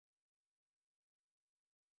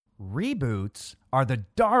Reboots are the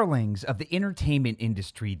darlings of the entertainment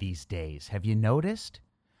industry these days. Have you noticed?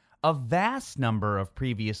 A vast number of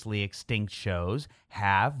previously extinct shows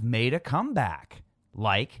have made a comeback,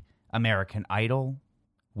 like American Idol,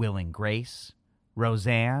 Will and Grace,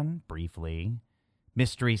 Roseanne, briefly,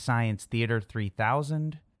 Mystery Science Theater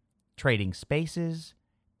 3000, Trading Spaces,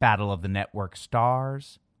 Battle of the Network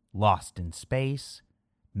Stars, Lost in Space,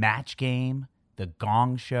 Match Game, The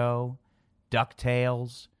Gong Show,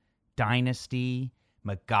 DuckTales, Dynasty,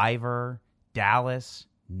 MacGyver, Dallas,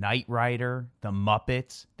 Knight Rider, The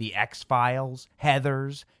Muppets, The X-Files,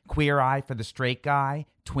 Heathers, Queer Eye for the Straight Guy,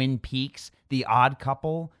 Twin Peaks, The Odd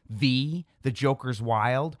Couple, V, The Joker's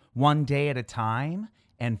Wild, One Day at a Time,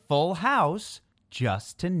 and Full House,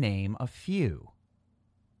 just to name a few.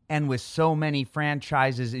 And with so many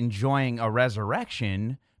franchises enjoying a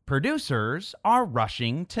resurrection, producers are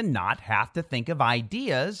rushing to not have to think of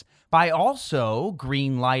ideas by also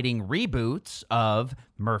greenlighting reboots of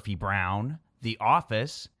Murphy Brown, The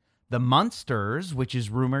Office, The Munsters, which is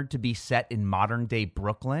rumored to be set in modern-day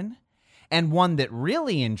Brooklyn, and one that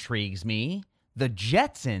really intrigues me, The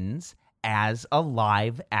Jetsons as a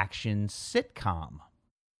live-action sitcom.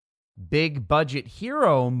 Big-budget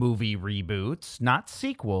hero movie reboots, not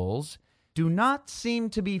sequels, do not seem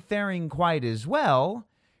to be faring quite as well,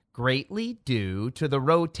 greatly due to the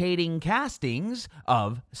rotating castings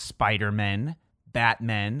of Spider-Man,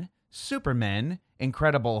 Batman, Superman,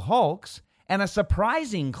 Incredible Hulks, and a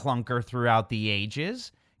surprising clunker throughout the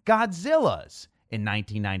ages, Godzilla's in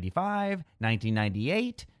 1995,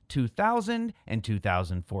 1998, 2000, and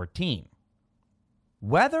 2014.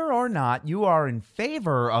 Whether or not you are in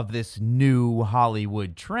favor of this new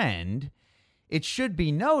Hollywood trend, it should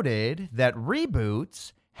be noted that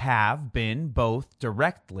reboots have been both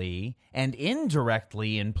directly and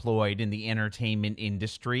indirectly employed in the entertainment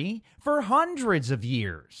industry for hundreds of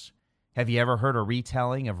years. Have you ever heard a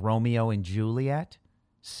retelling of Romeo and Juliet,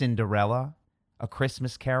 Cinderella, A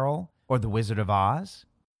Christmas Carol, or The Wizard of Oz?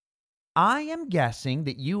 I am guessing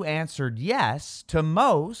that you answered yes to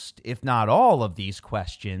most, if not all, of these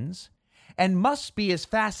questions, and must be as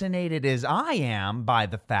fascinated as I am by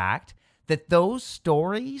the fact that those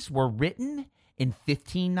stories were written in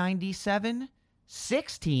 1597,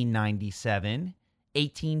 1697,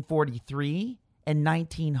 1843, and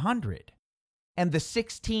 1900. And the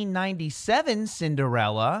 1697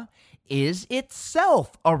 Cinderella is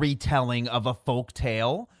itself a retelling of a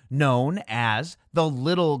folktale known as The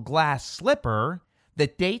Little Glass Slipper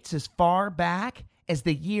that dates as far back as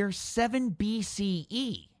the year 7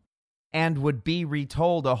 BCE and would be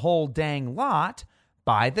retold a whole dang lot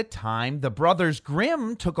by the time the Brothers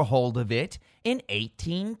Grimm took a hold of it in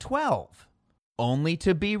 1812, only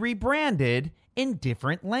to be rebranded in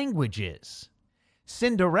different languages.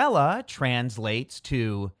 Cinderella translates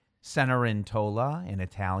to Cenerentola in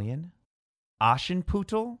Italian,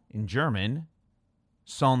 Aschenputtel in German,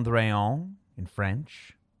 Cendrillon in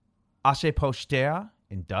French, Aschenputtel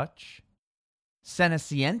in Dutch,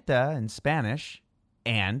 Cenicienta in Spanish,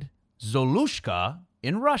 and Zolushka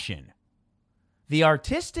in Russian. The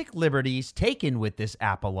artistic liberties taken with this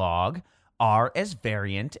apologue are as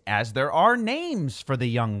variant as there are names for the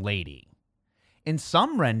young lady. In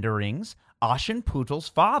some renderings, Aschenputtel's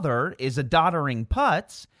father is a doddering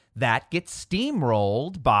putz that gets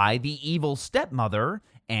steamrolled by the evil stepmother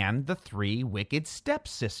and the three wicked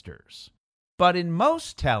stepsisters. But in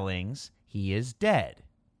most tellings, he is dead.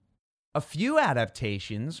 A few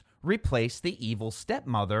adaptations replace the evil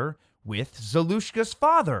stepmother with Zolushka's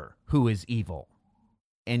father, who is evil.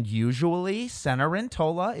 And usually,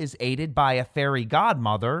 Cenerentola is aided by a fairy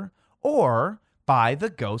godmother or by the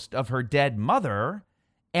ghost of her dead mother,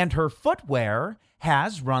 and her footwear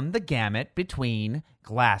has run the gamut between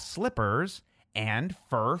glass slippers and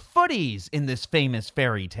fur footies in this famous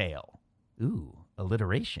fairy tale. Ooh,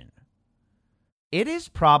 alliteration. It is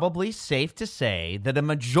probably safe to say that a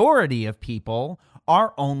majority of people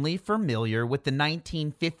are only familiar with the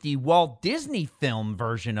 1950 Walt Disney film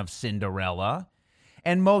version of Cinderella,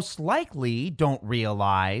 and most likely don't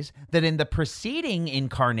realize that in the preceding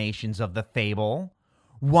incarnations of the fable,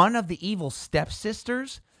 one of the evil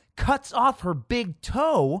stepsisters cuts off her big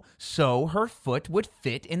toe so her foot would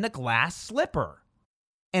fit in the glass slipper.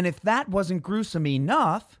 And if that wasn't gruesome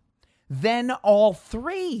enough, then all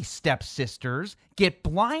three stepsisters get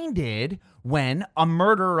blinded when a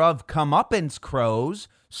murder of comeuppance crows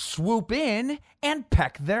swoop in and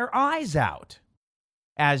peck their eyes out.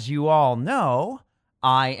 As you all know,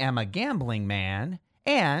 I am a gambling man,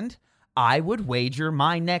 and I would wager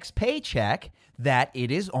my next paycheck that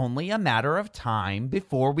it is only a matter of time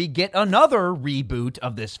before we get another reboot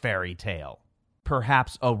of this fairy tale.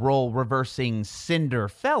 perhaps a role reversing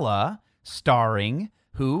Cinderfella, starring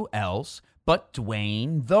who else but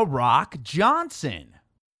Dwayne "The Rock" Johnson.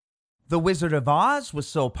 The Wizard of Oz was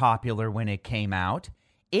so popular when it came out,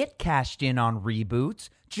 it cashed in on reboots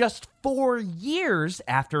just 4 years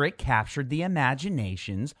after it captured the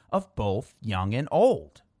imaginations of both young and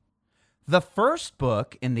old. The first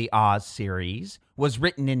book in the Oz series was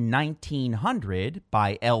written in 1900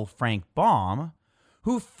 by L. Frank Baum,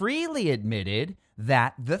 who freely admitted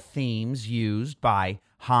that the themes used by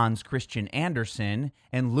Hans Christian Andersen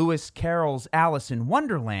and Lewis Carroll's Alice in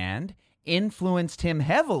Wonderland influenced him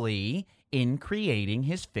heavily in creating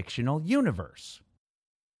his fictional universe.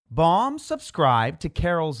 Baum subscribed to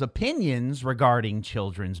Carroll's opinions regarding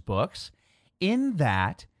children's books in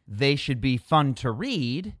that they should be fun to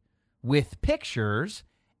read, with pictures,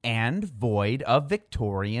 and void of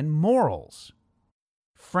Victorian morals.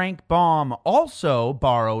 Frank Baum also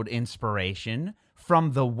borrowed inspiration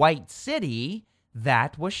from the White City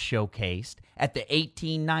that was showcased at the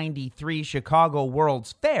 1893 Chicago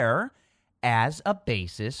World's Fair as a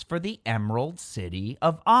basis for the Emerald City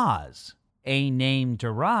of Oz, a name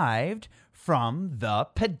derived from the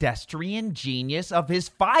pedestrian genius of his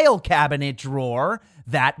file cabinet drawer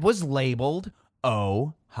that was labeled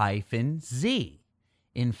O-Z.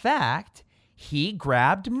 In fact, he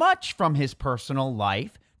grabbed much from his personal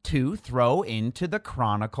life to throw into the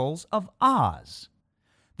Chronicles of Oz.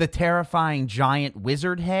 The terrifying giant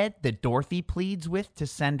wizard head that Dorothy pleads with to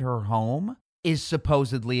send her home is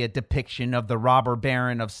supposedly a depiction of the robber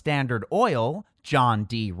baron of Standard Oil, John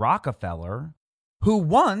D. Rockefeller, who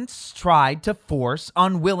once tried to force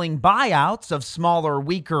unwilling buyouts of smaller,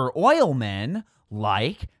 weaker oilmen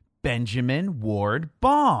like Benjamin Ward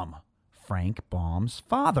Baum, Frank Baum's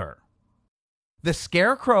father. The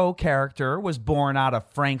Scarecrow character was born out of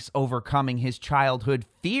Frank's overcoming his childhood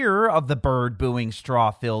fear of the bird-booing,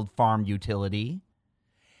 straw-filled farm utility.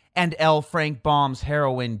 And L. Frank Baum's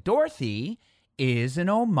heroine, Dorothy, is an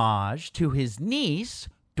homage to his niece,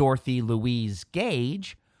 Dorothy Louise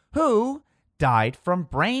Gage, who died from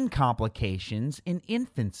brain complications in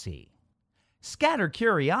infancy. Scatter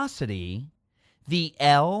curiosity, the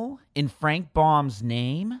L in Frank Baum's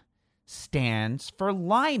name stands for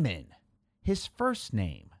Lyman, his first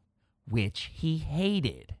name, which he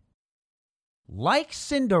hated. Like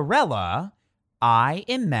Cinderella, I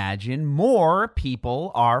imagine more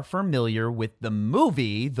people are familiar with the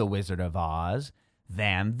movie The Wizard of Oz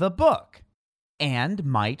than the book, and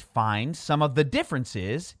might find some of the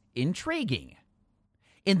differences intriguing.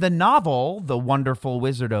 In the novel The Wonderful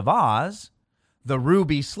Wizard of Oz, the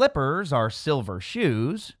ruby slippers are silver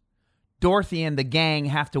shoes, Dorothy and the gang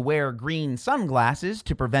have to wear green sunglasses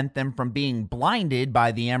to prevent them from being blinded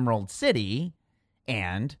by the Emerald City,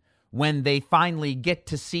 and when they finally get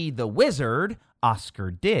to see the wizard,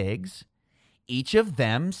 Oscar Diggs, each of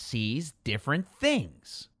them sees different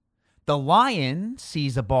things. The lion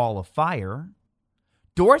sees a ball of fire.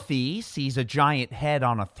 Dorothy sees a giant head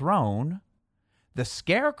on a throne. The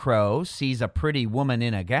Scarecrow sees a pretty woman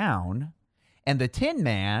in a gown. And the Tin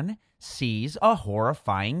Man sees a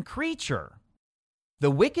horrifying creature.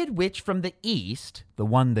 The Wicked Witch from the East, the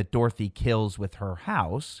one that Dorothy kills with her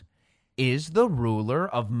house, is the ruler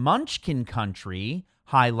of Munchkin Country,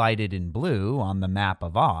 highlighted in blue on the map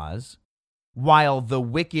of Oz, while the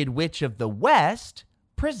Wicked Witch of the West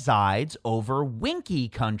presides over Winky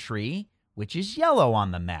Country, which is yellow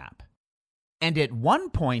on the map. And at one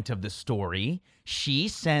point of the story, she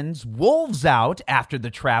sends wolves out after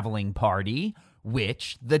the traveling party,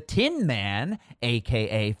 which the Tin Man,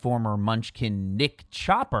 aka former Munchkin Nick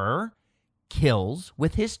Chopper, kills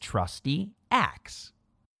with his trusty axe.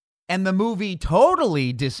 And the movie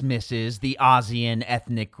totally dismisses the Ozian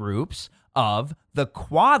ethnic groups of the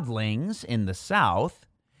Quadlings in the south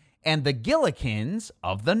and the Gillikins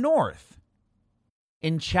of the north.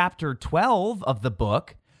 In Chapter 12 of the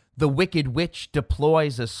book, the Wicked Witch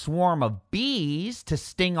deploys a swarm of bees to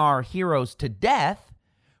sting our heroes to death,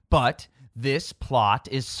 but this plot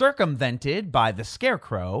is circumvented by the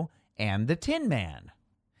Scarecrow and the Tin Man.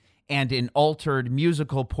 And an altered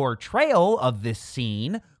musical portrayal of this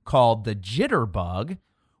scene, called the Jitterbug,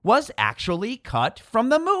 was actually cut from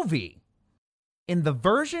the movie. In the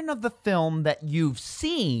version of the film that you've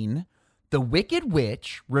seen, the Wicked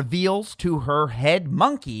Witch reveals to her head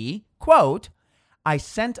monkey, quote, "I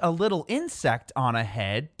sent a little insect on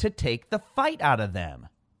ahead to take the fight out of them,"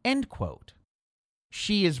 end quote.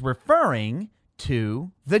 She is referring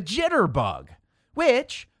to the Jitterbug,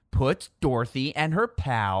 which puts Dorothy and her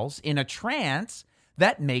pals in a trance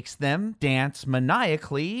that makes them dance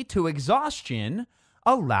maniacally to exhaustion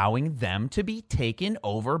allowing them to be taken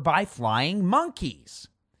over by flying monkeys.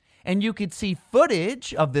 And you could see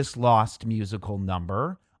footage of this lost musical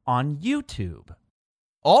number on YouTube.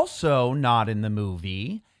 Also not in the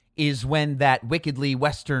movie is when that wickedly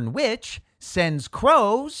Western witch sends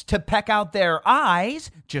crows to peck out their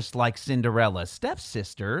eyes, just like Cinderella's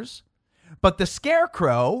stepsisters, but the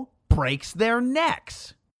scarecrow breaks their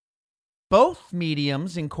necks. Both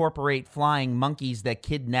mediums incorporate flying monkeys that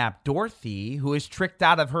kidnap Dorothy, who is tricked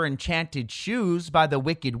out of her enchanted shoes by the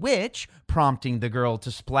Wicked Witch, prompting the girl to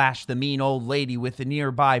splash the mean old lady with a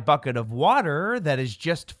nearby bucket of water that is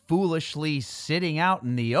just foolishly sitting out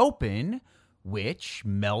in the open, which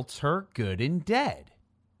melts her good and dead.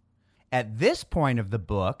 At this point of the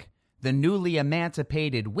book, the newly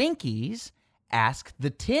emancipated Winkies ask the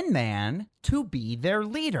Tin Man to be their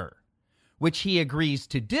leader, which he agrees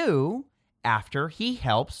to do after he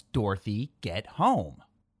helps Dorothy get home.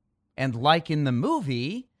 And like in the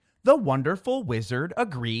movie, the wonderful wizard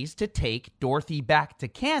agrees to take Dorothy back to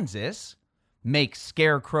Kansas, makes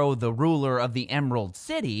Scarecrow the ruler of the Emerald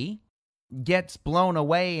City, gets blown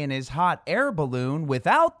away in his hot air balloon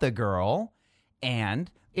without the girl, and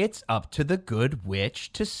it's up to the good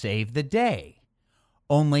witch to save the day.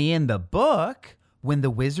 Only in the book, when the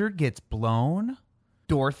wizard gets blown,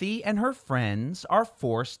 Dorothy and her friends are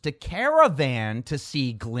forced to caravan to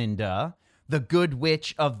see Glinda, the good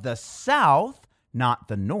witch of the South, not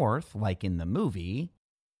the North like in the movie,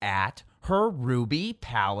 at her ruby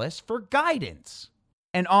palace for guidance.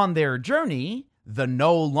 And on their journey, the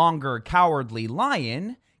no longer cowardly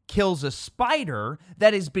lion kills a spider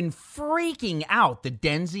that has been freaking out the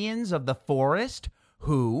Denzians of the forest,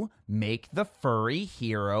 who make the furry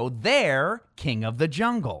hero their king of the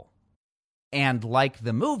jungle. And like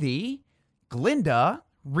the movie, Glinda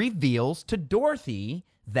reveals to Dorothy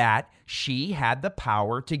that she had the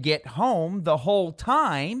power to get home the whole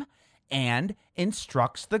time and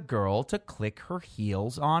instructs the girl to click her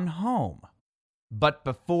heels on home. But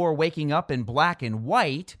before waking up in black and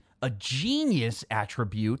white, a genius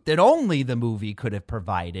attribute that only the movie could have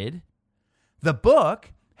provided, the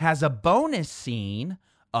book has a bonus scene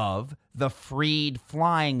of the freed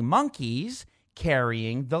flying monkeys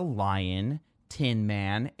carrying the lion, Tin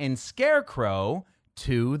Man, and Scarecrow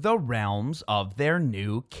to the realms of their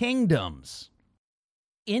new kingdoms.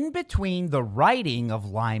 In between the writing of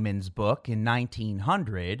Lyman's book in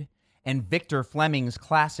 1900 and Victor Fleming's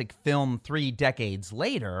classic film 3 decades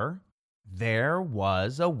later, there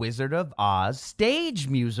was a Wizard of Oz stage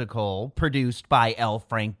musical produced by L.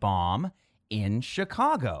 Frank Baum in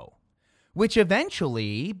Chicago, which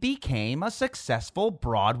eventually became a successful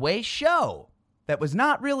Broadway show that was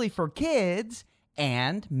not really for kids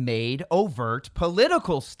and made overt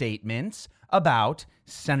political statements about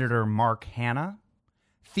Senator Mark Hanna,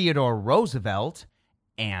 Theodore Roosevelt,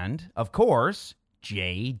 and, of course,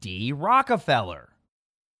 J.D. Rockefeller.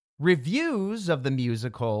 Reviews of the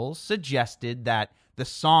musical suggested that the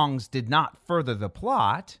songs did not further the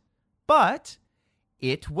plot, but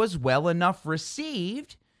it was well enough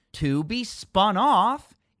received to be spun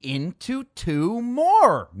off into 2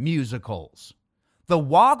 more musicals: The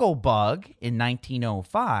Woggle Bug in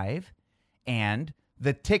 1905 and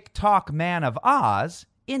The Tick-Tock Man of Oz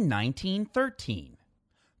in 1913.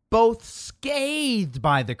 Both scathed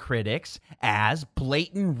by the critics as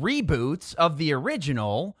blatant reboots of the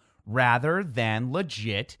original rather than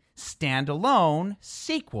legit standalone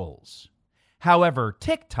sequels. However,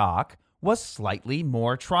 Tick-Tock was slightly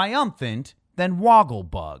more triumphant than Woggle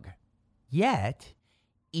Bug. Yet,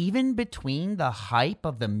 even between the hype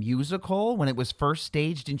of the musical when it was first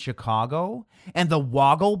staged in Chicago and The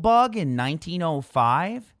Woggle Bug in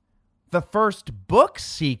 1905, the first book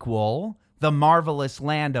sequel, The Marvelous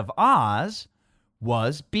Land of Oz,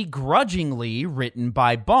 was begrudgingly written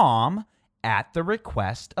by Baum at the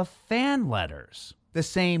request of fan letters, the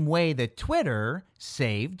same way that Twitter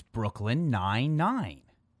saved Brooklyn Nine-Nine.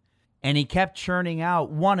 And he kept churning out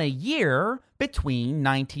one a year between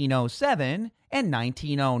 1907 and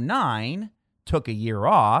 1909, took a year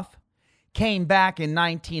off, came back in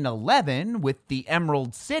 1911 with The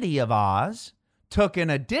Emerald City of Oz, took an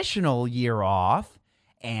additional year off,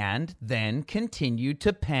 and then continued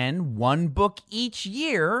to pen one book each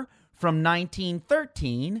year from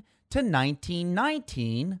 1913 to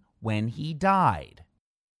 1919 when he died.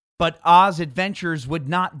 But Oz Adventures would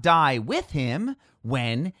not die with him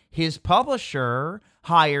when his publisher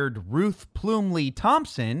hired Ruth Plumley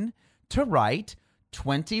Thompson to write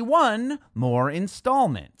 21 more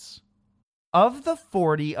installments. Of the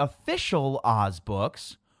 40 official Oz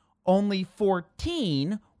books, only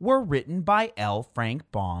 14 were written by L. Frank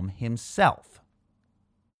Baum himself.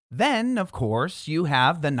 Then, of course, you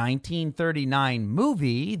have the 1939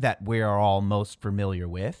 movie that we're all most familiar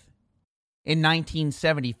with. In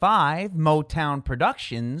 1975, Motown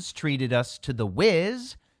Productions treated us to The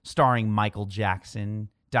Wiz, starring Michael Jackson,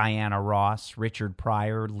 Diana Ross, Richard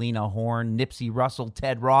Pryor, Lena Horne, Nipsey Russell,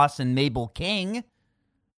 Ted Ross, and Mabel King.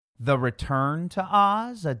 The Return to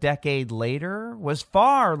Oz, a decade later, was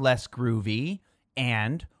far less groovy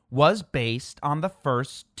and was based on the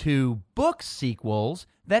first two book sequels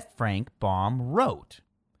that Frank Baum wrote,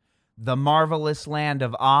 The Marvelous Land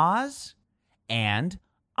of Oz and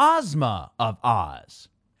Ozma of Oz,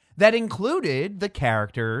 that included the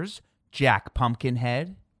characters Jack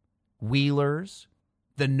Pumpkinhead, Wheelers,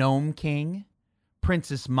 the Gnome King,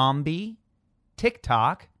 Princess Mombi,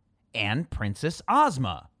 Tick-Tock, and Princess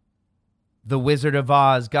Ozma. The Wizard of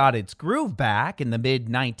Oz got its groove back in the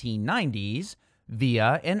mid-1990s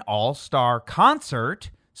via an all-star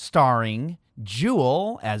concert starring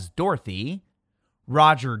Jewel as Dorothy,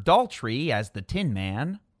 Roger Daltrey as the Tin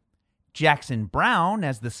Man, Jackson Browne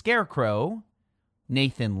as the Scarecrow,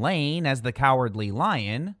 Nathan Lane as the Cowardly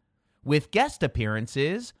Lion, with guest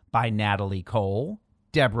appearances by Natalie Cole,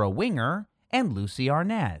 Deborah Winger, and Lucy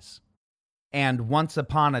Arnaz. And once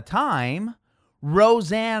upon a time,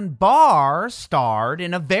 Roseanne Barr starred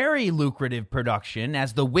in a very lucrative production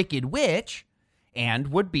as the Wicked Witch and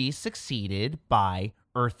would be succeeded by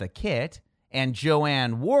Eartha Kitt and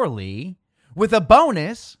Joanne Worley, with a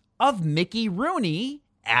bonus of Mickey Rooney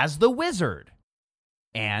as the Wizard.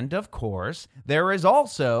 And, of course, there is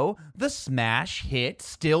also the smash hit,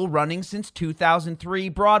 still running since 2003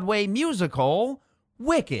 Broadway musical,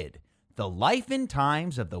 Wicked, The Life and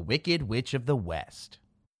Times of the Wicked Witch of the West.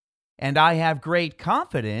 And I have great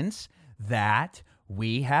confidence that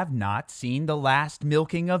we have not seen the last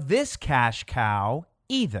milking of this cash cow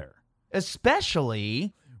either,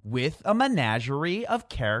 especially with a menagerie of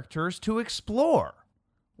characters to explore,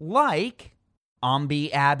 like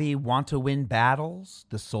Ombi Abby Want-to-Win Battles,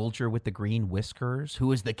 the soldier with the green whiskers,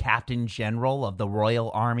 who is the Captain General of the Royal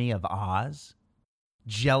Army of Oz,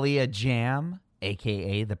 Jellia Jam,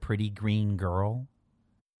 a.k.a. the Pretty Green Girl,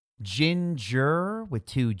 Ginger with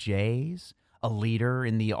two J's, a leader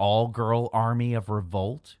in the all-girl army of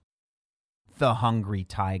revolt, the Hungry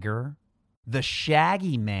Tiger, the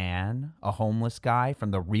Shaggy Man, a homeless guy from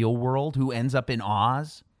the real world who ends up in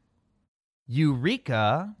Oz,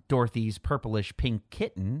 Eureka, Dorothy's purplish-pink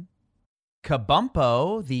kitten,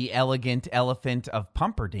 Kabumpo, the elegant elephant of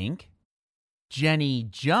Pumperdink, Jenny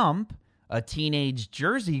Jump, a teenage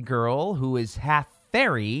Jersey girl who is half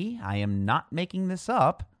fairy, I am not making this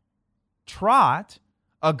up, Trot,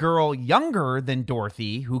 a girl younger than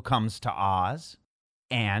Dorothy who comes to Oz,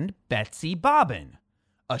 and Betsy Bobbin,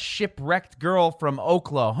 a shipwrecked girl from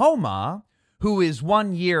Oklahoma who is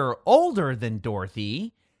 1 year older than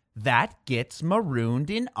Dorothy that gets marooned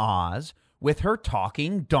in Oz with her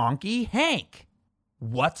talking donkey Hank.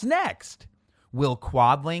 What's next? Will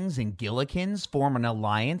Quadlings and Gillikins form an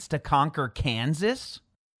alliance to conquer Kansas?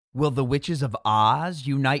 Will the Witches of Oz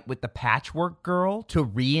unite with the Patchwork Girl to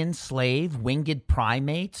re-enslave winged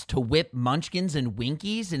primates to whip Munchkins and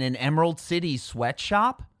Winkies in an Emerald City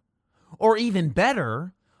sweatshop? Or even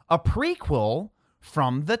better, a prequel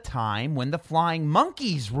from the time when the Flying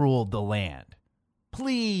Monkeys ruled the land.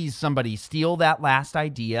 Please, somebody steal that last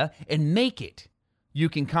idea and make it. You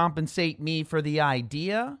can compensate me for the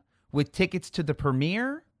idea with tickets to the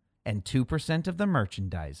premiere and 2% of the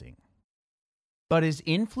merchandising. But as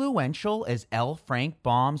influential as L. Frank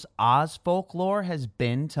Baum's Oz folklore has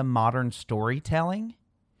been to modern storytelling,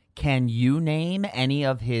 can you name any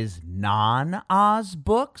of his non-Oz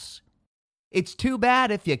books? It's too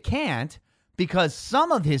bad if you can't, because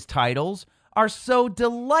some of his titles are so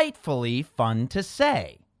delightfully fun to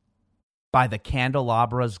say. By the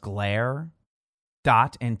Candelabra's Glare,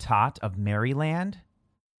 Dot and Tot of Maryland,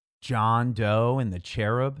 John Doe and the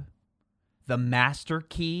Cherub, The Master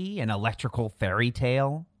Key, an electrical fairy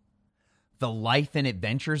tale, The Life and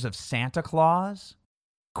Adventures of Santa Claus,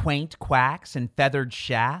 Quaint Quacks and Feathered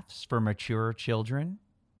Shafts for mature children,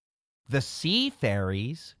 The Sea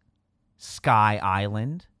Fairies, Sky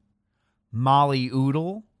Island, Molly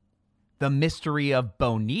Oodle, The Mystery of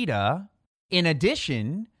Bonita, in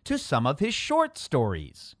addition to some of his short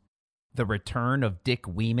stories, The Return of Dick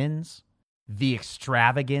Weemans, The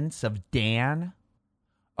Extravagance of Dan,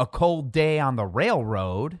 A Cold Day on the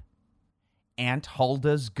Railroad, Aunt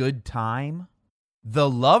Hulda's Good Time, The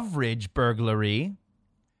Love Ridge Burglary,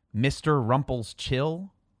 Mr. Rumple's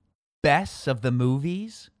Chill, Bess of the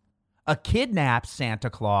Movies, A Kidnapped Santa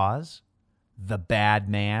Claus, The Bad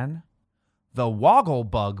Man, The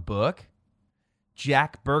Wogglebug Book,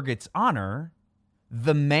 Jack Burgett's Honor,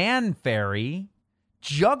 The Man Fairy,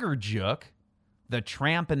 Juggerjuk, The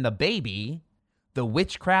Tramp and the Baby, The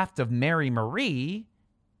Witchcraft of Mary Marie,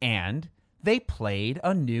 and they played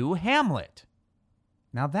a new Hamlet.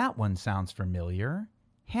 Now that one sounds familiar,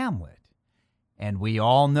 Hamlet. And we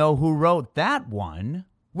all know who wrote that one,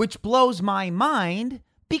 which blows my mind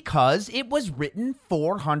because it was written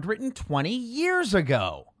 420 years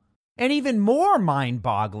ago. And even more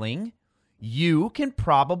mind-boggling, you can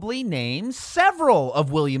probably name several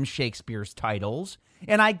of William Shakespeare's titles,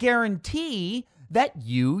 and I guarantee that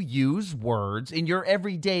you use words in your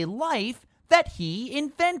everyday life that he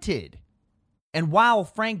invented. And while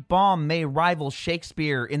Frank Baum may rival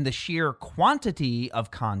Shakespeare in the sheer quantity of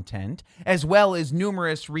content, as well as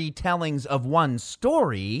numerous retellings of one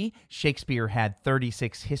story, Shakespeare had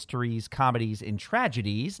 36 histories, comedies, and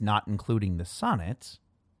tragedies, not including the sonnets,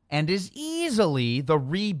 and is easily the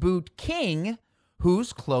reboot king,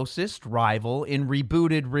 whose closest rival in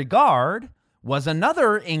rebooted regard was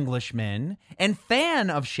another Englishman and fan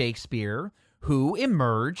of Shakespeare who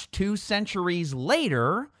emerged 2 centuries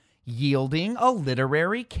later, yielding a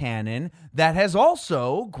literary canon that has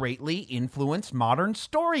also greatly influenced modern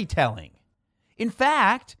storytelling. In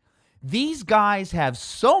fact, these guys have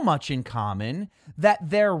so much in common that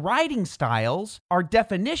their writing styles are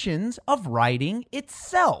definitions of writing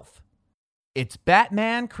itself. It's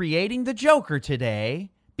Batman creating the Joker today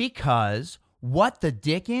because what the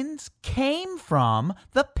Dickens came from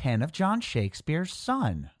the pen of John Shakespeare's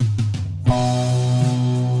son.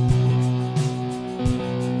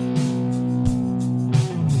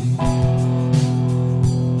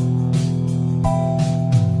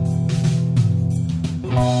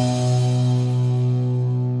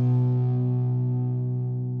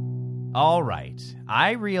 All right,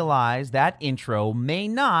 I realize that intro may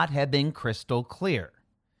not have been crystal clear.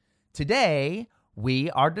 Today,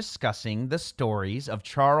 we are discussing the stories of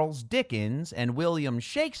Charles Dickens and William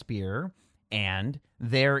Shakespeare and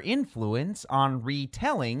their influence on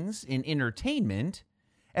retellings in entertainment,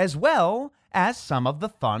 as well as some of the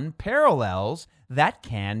fun parallels that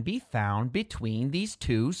can be found between these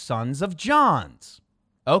 2 sons of Johns.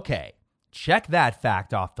 Okay, check that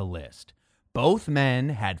fact off the list. Both men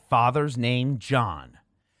had fathers named John.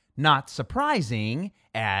 Not surprising,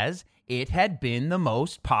 as it had been the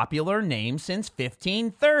most popular name since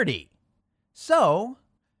 1530. So,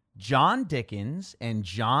 John Dickens and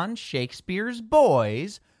John Shakespeare's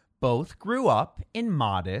boys both grew up in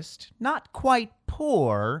modest, not quite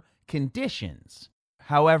poor, conditions.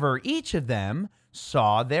 However, each of them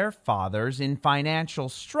saw their fathers in financial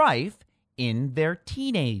strife in their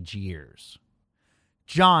teenage years.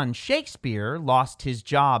 John Shakespeare lost his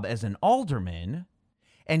job as an alderman,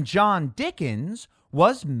 and John Dickens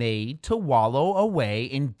was made to wallow away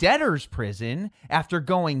in debtor's prison after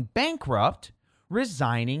going bankrupt,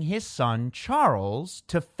 resigning his son Charles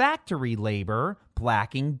to factory labor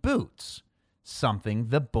blacking boots, something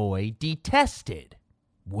the boy detested.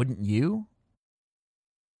 Wouldn't you?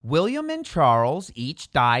 William and Charles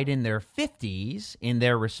each died in their 50s in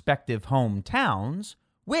their respective hometowns,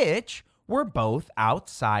 which were both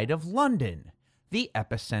outside of London, the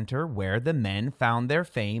epicenter where the men found their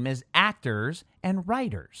fame as actors and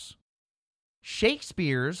writers.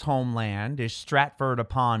 Shakespeare's homeland is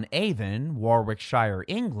Stratford-upon-Avon, Warwickshire,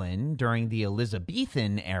 England, during the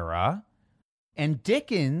Elizabethan era, and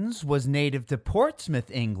Dickens was native to Portsmouth,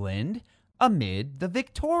 England, amid the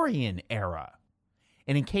Victorian era.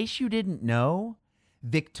 And in case you didn't know,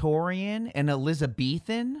 Victorian and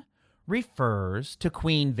Elizabethan refers to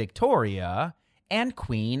Queen Victoria and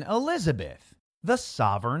Queen Elizabeth, the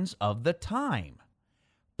sovereigns of the time,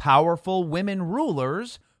 powerful women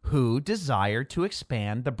rulers who desired to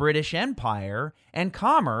expand the British Empire and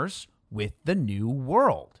commerce with the New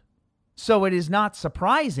World. So it is not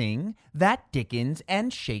surprising that Dickens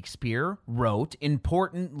and Shakespeare wrote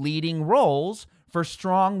important leading roles for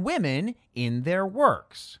strong women in their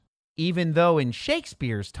works, even though in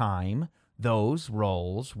Shakespeare's time, those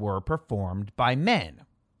roles were performed by men.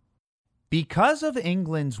 Because of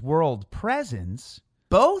England's world presence,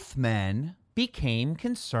 both men became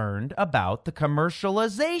concerned about the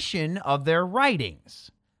commercialization of their writings,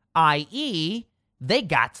 i.e., they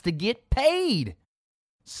got to get paid.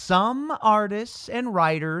 Some artists and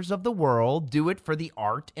writers of the world do it for the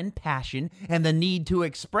art and passion and the need to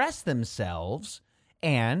express themselves,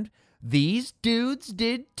 and these dudes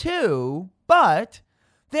did too, but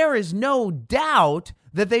there is no doubt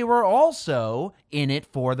that they were also in it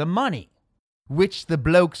for the money, which the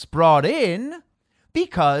blokes brought in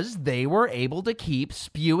because they were able to keep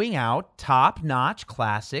spewing out top-notch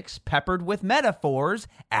classics peppered with metaphors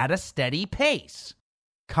at a steady pace.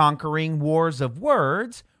 conquering wars of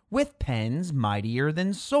words with pens mightier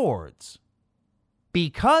than swords.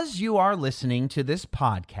 Because you are listening to this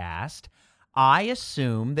podcast, I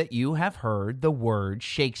assume that you have heard the word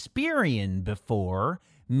Shakespearean before,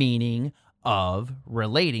 meaning of,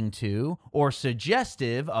 relating to, or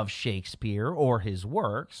suggestive of Shakespeare or his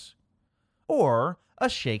works, or a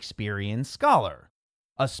Shakespearean scholar,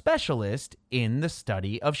 a specialist in the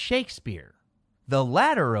study of Shakespeare, the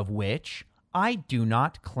latter of which I do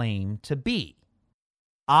not claim to be.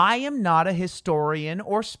 I am not a historian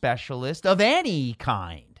or specialist of any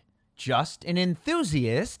kind, just an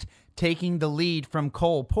enthusiast taking the lead from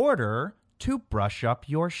Cole Porter to brush up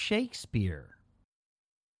your Shakespeare.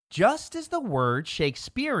 Just as the word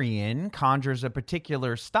Shakespearean conjures a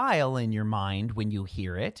particular style in your mind when you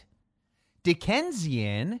hear it,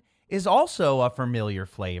 Dickensian is also a familiar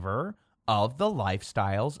flavor of the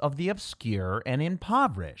lifestyles of the obscure and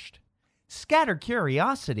impoverished. Scatter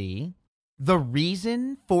curiosity, the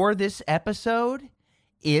reason for this episode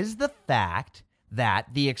is the fact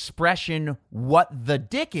that the expression "what the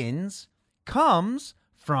Dickens" comes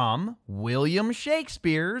from William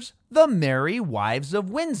Shakespeare's The Merry Wives of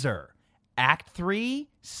Windsor, Act 3,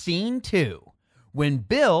 Scene 2, when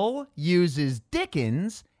Bill uses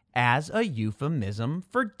Dickens as a euphemism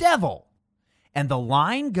for devil. And the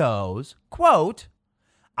line goes, quote,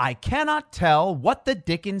 "I cannot tell what the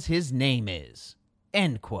Dickens his name is,"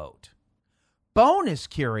 end quote. Bonus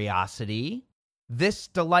curiosity, this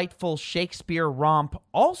delightful Shakespeare romp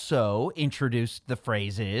also introduced the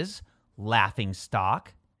phrases laughing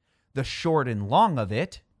stock, the short and long of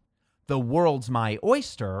it, the world's my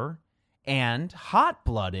oyster, and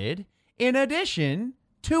hot-blooded, in addition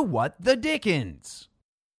to what the Dickens.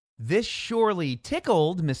 This surely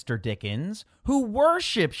tickled Mr. Dickens, who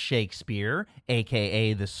worshipped Shakespeare,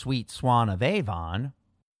 aka the sweet swan of Avon,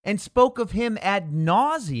 and spoke of him ad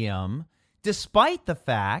nauseum, despite the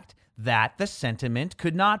fact that the sentiment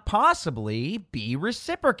could not possibly be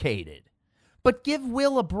reciprocated. But give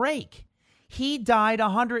Will a break. He died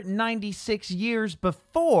 196 years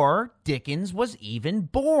before Dickens was even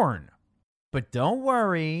born. But don't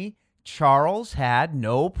worry, Charles had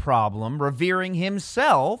no problem revering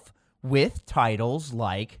himself with titles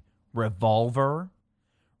like Revolver,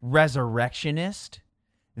 Resurrectionist,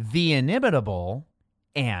 The Inimitable,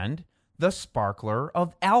 and The Sparkler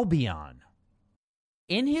of Albion.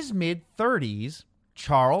 In his mid-30s,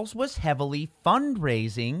 Charles was heavily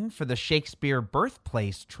fundraising for the Shakespeare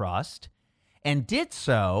Birthplace Trust and did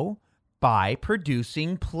so by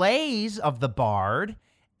producing plays of the Bard,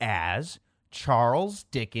 as Charles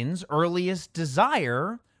Dickens' earliest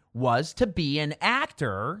desire was to be an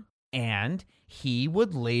actor, and he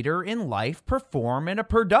would later in life perform in a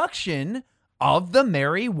production of The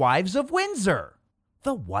Merry Wives of Windsor,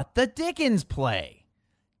 the What the Dickens play.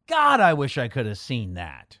 God, I wish I could have seen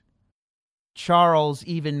that. Charles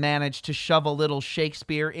even managed to shove a little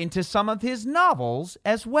Shakespeare into some of his novels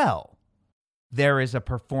as well. There is a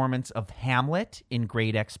performance of Hamlet in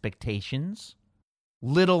Great Expectations.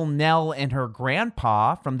 Little Nell and her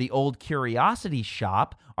grandpa from the Old Curiosity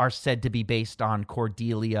Shop are said to be based on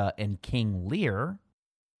Cordelia and King Lear.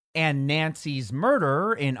 And Nancy's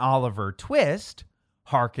murder in Oliver Twist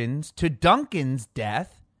harkens to Duncan's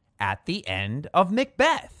death at the end of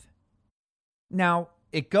Macbeth. Now,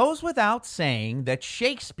 it goes without saying that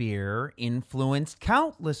Shakespeare influenced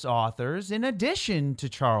countless authors in addition to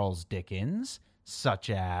Charles Dickens, such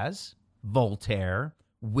as Voltaire,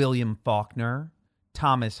 William Faulkner,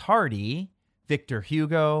 Thomas Hardy, Victor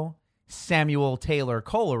Hugo, Samuel Taylor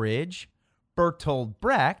Coleridge, Bertolt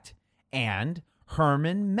Brecht, and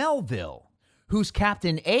Herman Melville, whose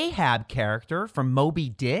Captain Ahab character from Moby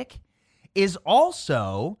Dick is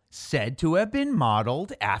also said to have been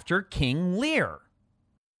modeled after King Lear.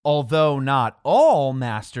 Although not all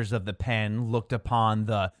masters of the pen looked upon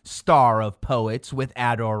the star of poets with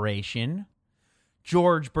adoration,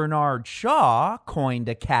 George Bernard Shaw coined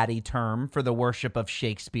a catty term for the worship of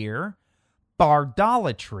Shakespeare,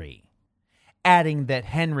 bardolatry, adding that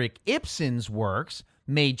Henrik Ibsen's works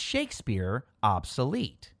made Shakespeare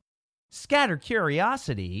obsolete. Scatter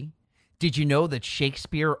curiosity, did you know that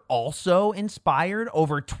Shakespeare also inspired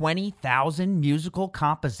over 20,000 musical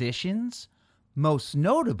compositions? Most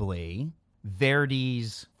notably,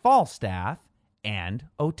 Verdi's Falstaff and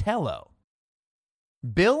Othello.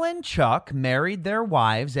 Bill and Chuck married their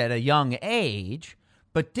wives at a young age,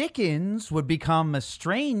 but Dickens would become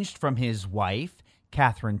estranged from his wife,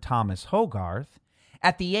 Catherine Thomas Hogarth,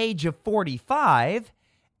 at the age of 45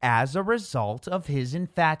 as a result of his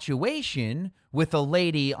infatuation with a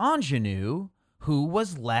Lady Ingenue who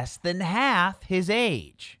was less than half his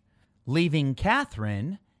age. leaving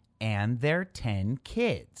Catherine and their 10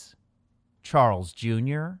 kids: Charles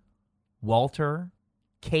Jr., Walter,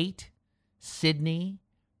 Kate, Sidney,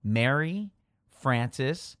 Mary,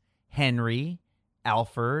 Francis, Henry,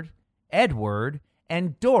 Alfred, Edward,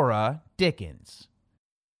 and Dora Dickens.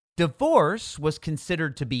 Divorce was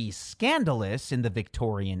considered to be scandalous in the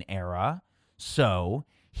Victorian era, so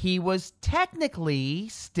he was technically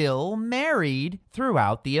still married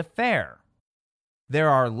throughout the affair. There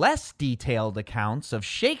are less detailed accounts of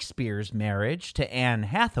Shakespeare's marriage to Anne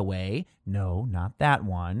Hathaway, no, not that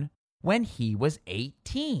one, when he was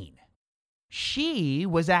 18. She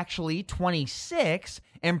was actually 26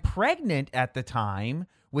 and pregnant at the time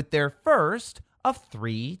with their first of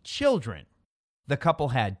 3 children. The couple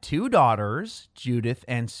had 2 daughters, Judith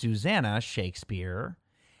and Susanna Shakespeare,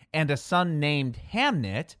 and a son named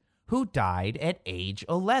Hamnet, who died at age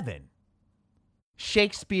 11.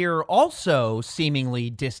 Shakespeare also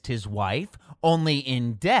seemingly dissed his wife only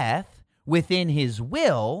in death within his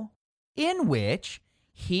will, in which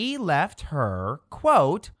he left her,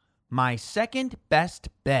 quote, "my second best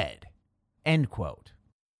bed," end quote.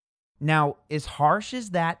 Now, as harsh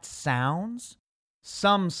as that sounds,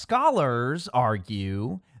 some scholars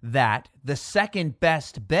argue that the second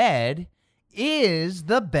best bed is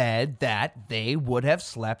the bed that they would have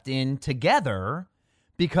slept in together,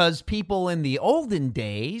 because people in the olden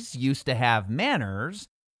days used to have manners,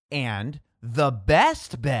 and the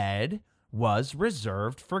best bed was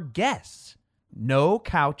reserved for guests. No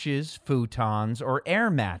couches, futons, or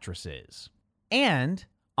air mattresses. And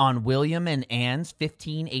on William and Anne's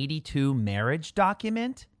 1582 marriage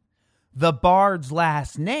document, the bard's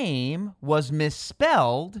last name was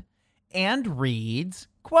misspelled and reads,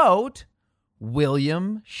 quote,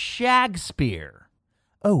 "William Shakespeare."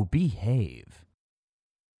 Oh, behave.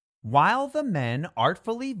 While the men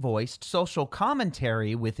artfully voiced social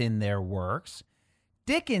commentary within their works,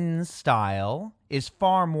 Dickens' style is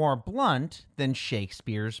far more blunt than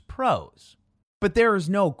Shakespeare's prose. But there is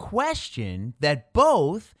no question that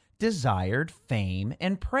both desired fame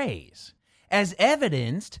and praise, as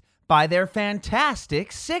evidenced by their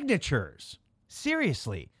fantastic signatures.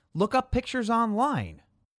 Seriously, look up pictures online.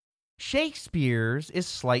 Shakespeare's is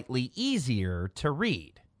slightly easier to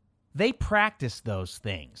read. They practiced those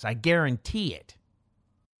things, I guarantee it.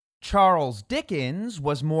 Charles Dickens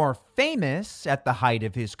was more famous at the height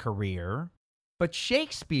of his career, but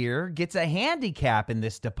Shakespeare gets a handicap in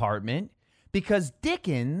this department because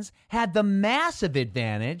Dickens had the massive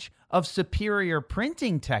advantage of superior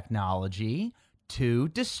printing technology to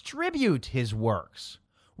distribute his works,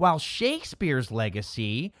 while Shakespeare's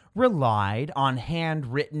legacy relied on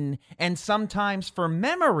handwritten and sometimes from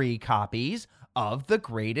memory copies of the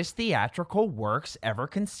greatest theatrical works ever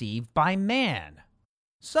conceived by man.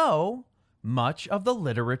 So, much of the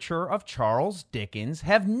literature of Charles Dickens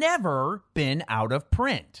have never been out of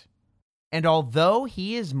print. And although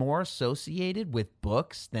he is more associated with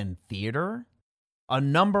books than theater, a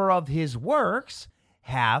number of his works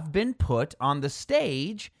have been put on the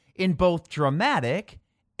stage in both dramatic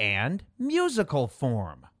and musical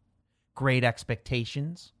form. Great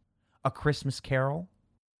Expectations, A Christmas Carol,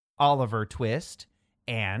 Oliver Twist,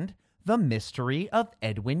 and The Mystery of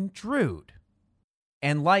Edwin Drood.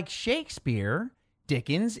 And like Shakespeare,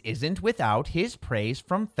 Dickens isn't without his praise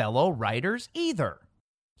from fellow writers either.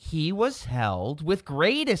 He was held with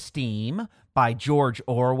great esteem by George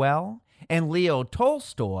Orwell and Leo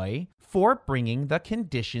Tolstoy for bringing the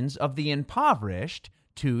conditions of the impoverished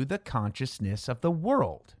to the consciousness of the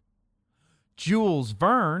world. Jules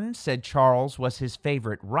Verne said Charles was his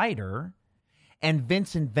favorite writer, and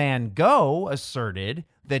Vincent van Gogh asserted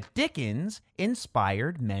that Dickens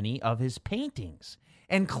inspired many of his paintings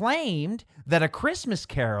and claimed that A Christmas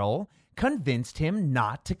Carol convinced him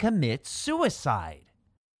not to commit suicide.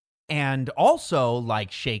 And also,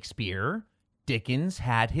 like Shakespeare, Dickens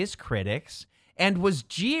had his critics and was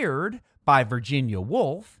jeered by Virginia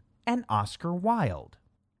Woolf and Oscar Wilde.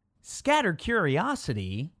 Scattered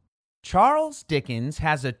curiosity, Charles Dickens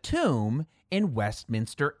has a tomb in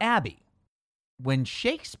Westminster Abbey. When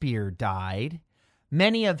Shakespeare died,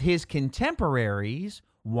 many of his contemporaries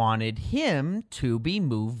wanted him to be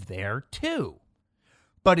moved there too.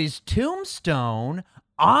 But his tombstone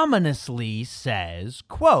ominously says,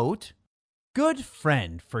 quote, "Good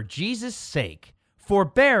friend, for Jesus' sake,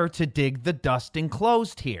 forbear to dig the dust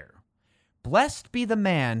enclosed here. Blessed be the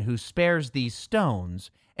man who spares these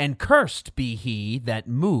stones, and cursed be he that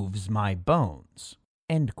moves my bones."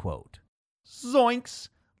 End quote. Zoinks!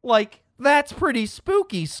 Like, that's pretty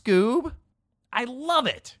spooky, Scoob. I love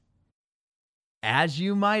it. As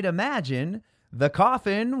you might imagine, the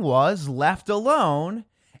coffin was left alone,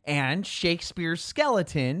 and Shakespeare's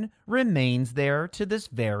skeleton remains there to this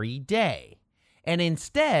very day. And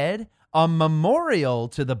instead, a memorial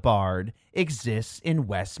to the bard exists in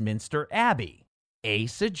Westminster Abbey, a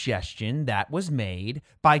suggestion that was made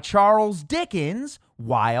by Charles Dickens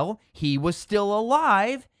while he was still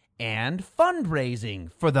alive and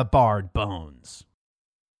fundraising for the Bard Bones.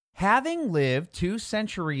 Having lived 2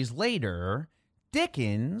 centuries later,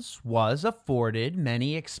 Dickens was afforded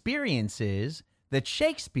many experiences that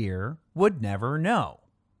Shakespeare would never know.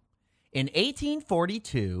 In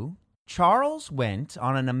 1842, Charles went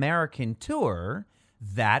on an American tour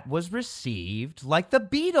that was received like the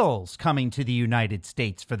Beatles coming to the United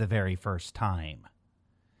States for the very first time.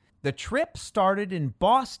 The trip started in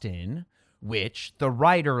Boston, which the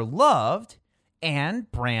writer loved,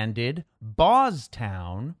 and branded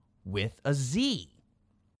Boztown with a Z.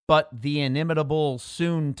 But the inimitable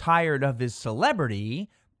soon tired of his celebrity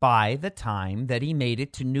by the time that he made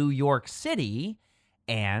it to New York City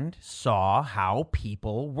and saw how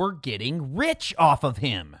people were getting rich off of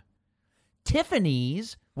him.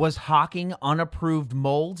 Tiffany's was hawking unapproved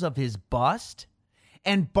molds of his bust,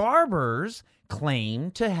 and barbers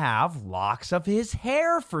claimed to have locks of his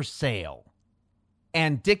hair for sale.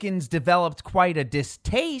 And Dickens developed quite a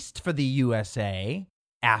distaste for the USA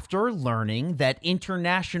after learning that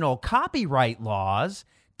international copyright laws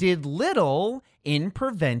did little in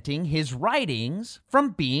preventing his writings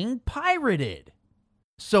from being pirated.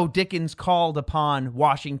 So Dickens called upon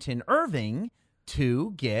Washington Irving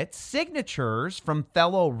to get signatures from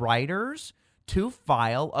fellow writers to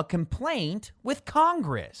file a complaint with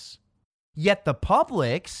Congress. Yet the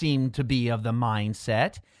public seemed to be of the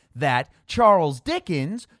mindset that Charles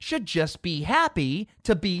Dickens should just be happy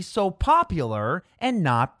to be so popular and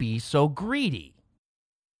not be so greedy.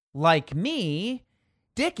 Like me,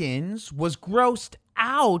 Dickens was grossed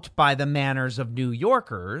out by the manners of New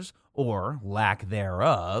Yorkers, or lack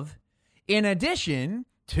thereof, in addition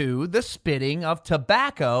to the spitting of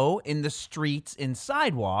tobacco in the streets and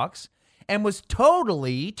sidewalks, and was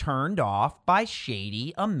totally turned off by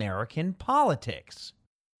shady American politics.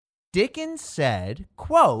 Dickens said,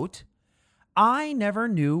 quote, "I never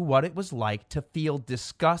knew what it was like to feel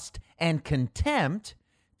disgust and contempt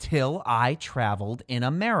till I traveled in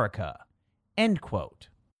America," end quote.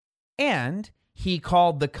 And he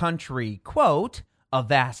called the country, quote, "a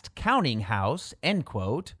vast counting house," end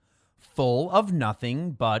quote, full of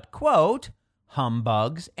nothing but, quote,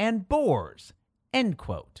 "humbugs and bores," end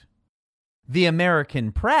quote. The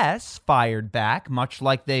American press fired back much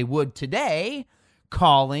like they would today,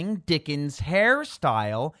 calling Dickens'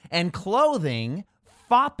 hairstyle and clothing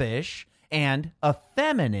foppish and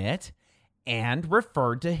effeminate, and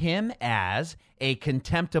referred to him as a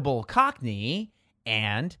contemptible cockney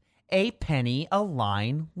and a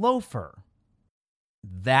penny-a-line loafer.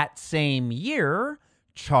 That same year,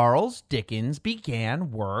 Charles Dickens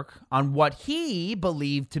began work on what he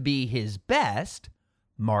believed to be his best,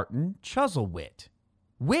 Martin Chuzzlewit,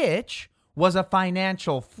 which was a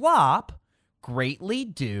financial flop greatly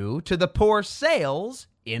due to the poor sales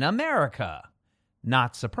in America.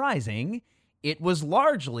 Not surprising, it was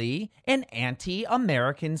largely an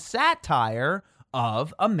anti-American satire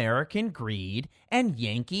of American greed and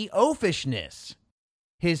Yankee oafishness.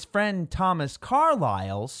 His friend Thomas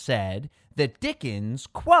Carlyle said that Dickens,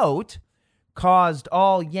 quote, "caused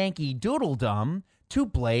all Yankee doodledom to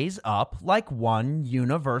blaze up like one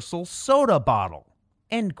universal soda bottle,"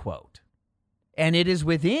 end quote. And it is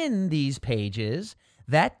within these pages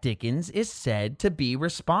that Dickens is said to be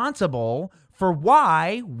responsible for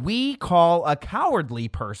why we call a cowardly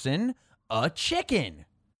person a chicken,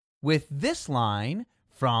 with this line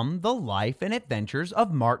from the life and adventures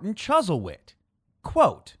of Martin Chuzzlewit,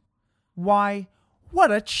 quote, "Why,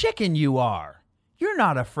 what a chicken you are! You're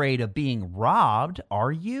not afraid of being robbed,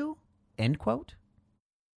 are you?" End quote.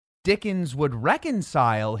 Dickens would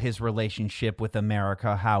reconcile his relationship with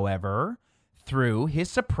America, however, through his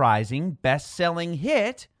surprising best-selling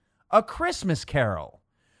hit, A Christmas Carol,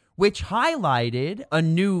 which highlighted a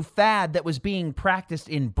new fad that was being practiced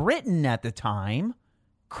in Britain at the time,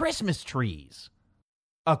 Christmas trees.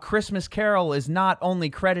 A Christmas Carol is not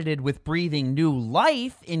only credited with breathing new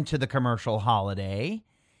life into the commercial holiday,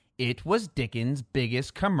 it was Dickens'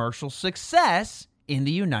 biggest commercial success in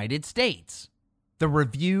the United States. The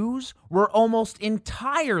reviews were almost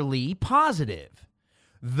entirely positive,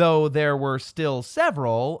 though there were still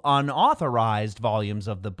several unauthorized volumes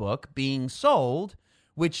of the book being sold,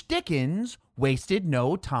 which Dickens wasted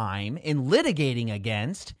no time in litigating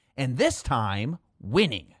against, and this time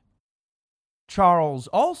winning. Charles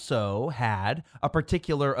also had a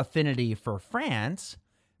particular affinity for France,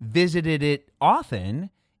 visited it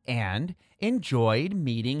often, and enjoyed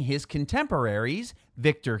meeting his contemporaries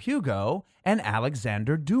Victor Hugo and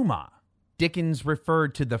Alexandre Dumas. Dickens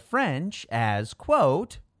referred to the French as,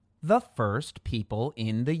 quote, the first people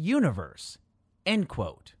in the universe, end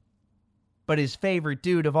quote. But his favorite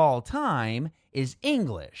dude of all time is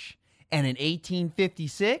English, and in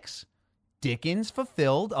 1856, Dickens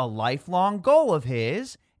fulfilled a lifelong goal of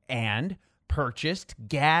his and purchased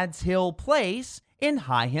Gad's Hill Place in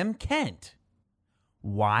Higham, Kent.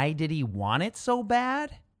 Why did he want it so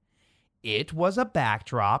bad? It was a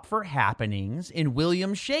backdrop for happenings in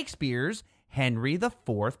William Shakespeare's Henry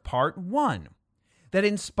IV Part 1 that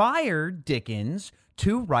inspired Dickens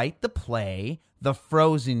to write the play The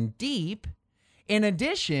Frozen Deep, in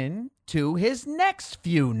addition to his next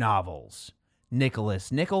few novels,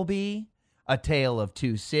 Nicholas Nickleby, A Tale of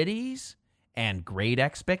Two Cities, and Great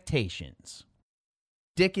Expectations.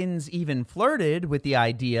 Dickens even flirted with the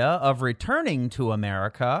idea of returning to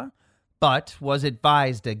America, but was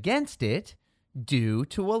advised against it due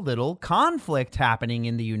to a little conflict happening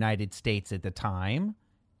in the United States at the time,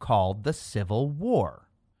 called the Civil War.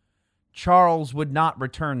 Charles would not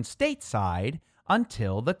return stateside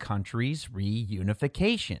until the country's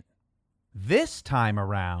reunification. This time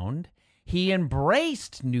around, he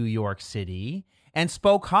embraced New York City and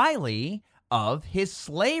spoke highly of his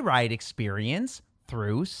sleigh ride experience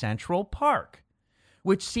through Central Park,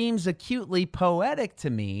 which seems acutely poetic to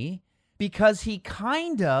me because he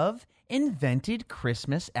kind of invented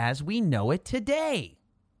Christmas as we know it today.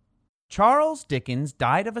 Charles Dickens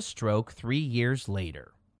died of a stroke 3 years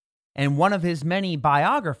later, and one of his many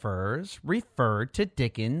biographers referred to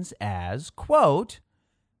Dickens as, quote,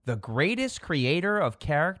 the greatest creator of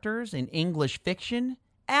characters in English fiction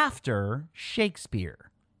after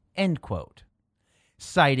Shakespeare, end quote,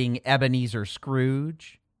 citing Ebenezer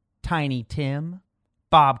Scrooge, Tiny Tim,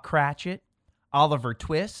 Bob Cratchit, Oliver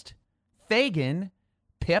Twist, Fagin,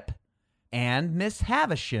 Pip, and Miss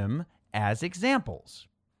Havisham as examples.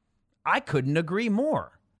 I couldn't agree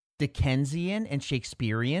more. Dickensian and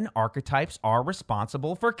Shakespearean archetypes are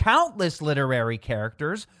responsible for countless literary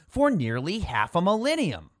characters for nearly half a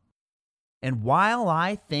millennium. And while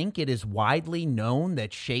I think it is widely known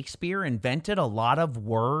that Shakespeare invented a lot of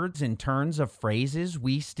words and turns of phrases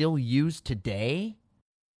we still use today,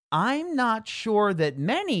 I'm not sure that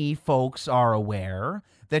many folks are aware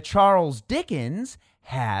that Charles Dickens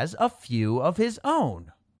has a few of his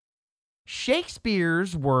own.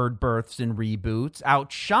 Shakespeare's word births and reboots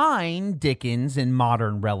outshine Dickens in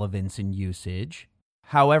modern relevance and usage.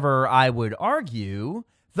 However, I would argue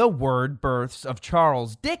the word births of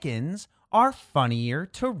Charles Dickens are funnier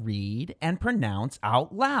to read and pronounce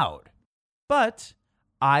out loud. But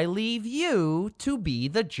I leave you to be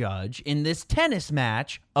the judge in this tennis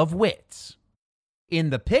match of wits.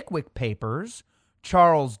 In the Pickwick Papers,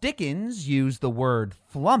 Charles Dickens used the word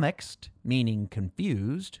flummoxed, meaning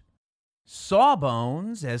confused,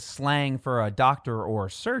 sawbones as slang for a doctor or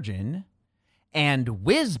surgeon, and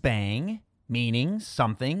whiz-bang, meaning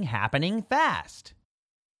something happening fast.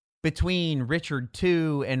 Between Richard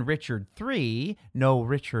II and Richard III, no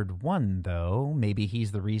Richard I though, maybe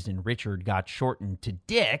he's the reason Richard got shortened to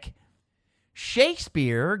Dick,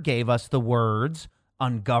 Shakespeare gave us the words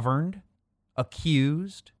ungoverned,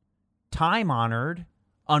 accused, time-honored,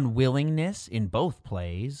 unwillingness in both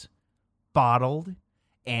plays, bottled,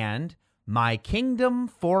 and my kingdom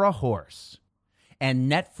for a horse.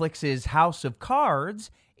 And Netflix's House of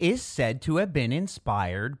Cards is said to have been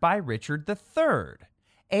inspired by Richard III,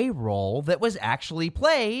 a role that was actually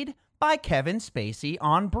played by Kevin Spacey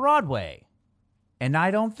on Broadway. And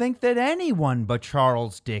I don't think that anyone but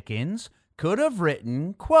Charles Dickens could have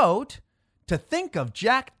written, quote, to think of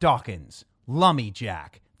Jack Dawkins, Lummy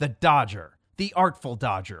Jack, the Dodger, the Artful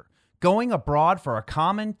Dodger, going abroad for a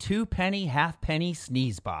common 2-penny halfpenny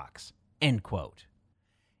sneeze box, end quote.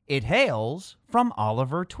 It hails from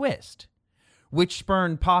Oliver Twist, which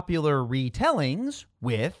spurned popular retellings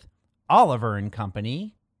with Oliver and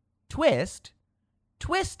Company, Twist,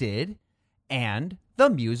 Twisted, and the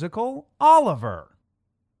musical Oliver.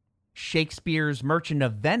 Shakespeare's Merchant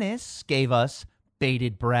of Venice gave us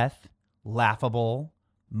bated breath, laughable,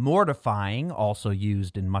 mortifying, also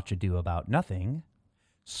used in Much Ado About Nothing,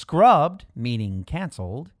 scrubbed, meaning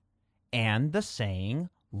canceled, and the saying,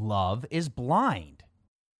 love is blind.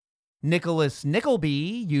 Nicholas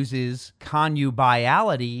Nickleby uses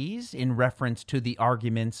connubialities in reference to the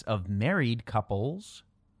arguments of married couples.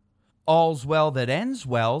 All's Well That Ends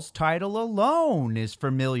Well's title alone is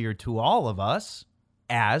familiar to all of us,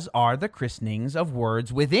 as are the christenings of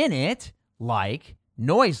words within it, like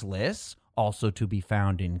noiseless, also to be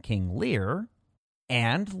found in King Lear,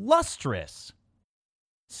 and lustrous.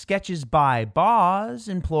 Sketches by Boz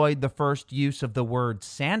employed the first use of the word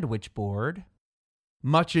sandwich board.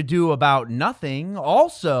 Much Ado About Nothing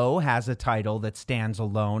also has a title that stands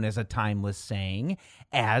alone as a timeless saying,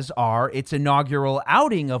 as are its inaugural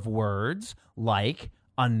outing of words like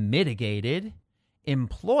unmitigated,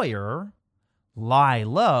 employer, lie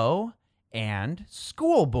low, and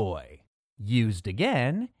schoolboy, used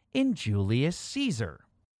again in Julius Caesar.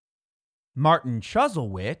 Martin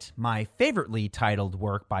Chuzzlewit, my favoritely titled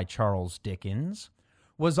work by Charles Dickens,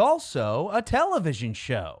 was also a television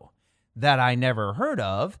show that I never heard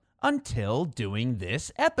of until doing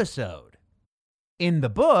this episode. In the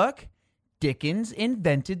book, Dickens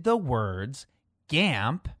invented the words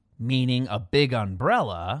gamp, meaning a big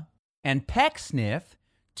umbrella, and Pecksniff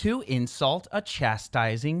to insult a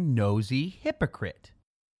chastising, nosy hypocrite.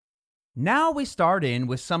 Now we start in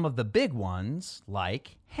with some of the big ones,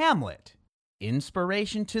 like Hamlet,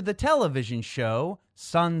 inspiration to the television show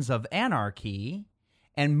Sons of Anarchy,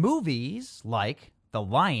 and movies like The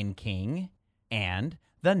Lion King and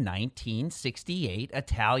the 1968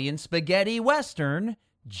 Italian spaghetti western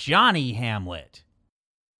Johnny Hamlet.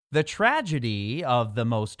 The tragedy of the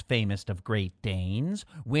most famous of Great Danes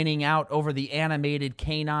winning out over the animated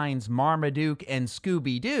canines Marmaduke and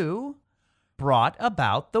Scooby-Doo brought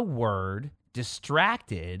about the word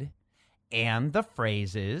distracted and the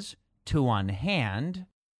phrases to unhand,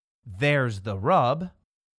 there's the rub,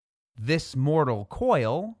 this mortal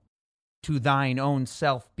coil, to thine own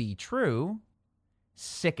self be true,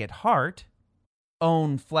 sick at heart,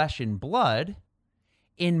 own flesh and blood,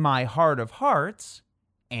 in my heart of hearts,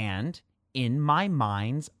 and in my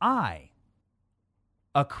mind's eye.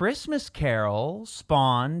 A Christmas Carol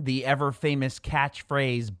spawned the ever-famous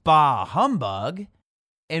catchphrase, bah humbug,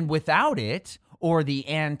 and without it, or the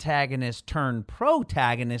antagonist turned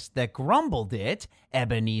protagonist that grumbled it,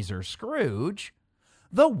 Ebenezer Scrooge,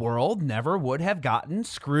 the world never would have gotten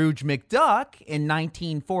Scrooge McDuck in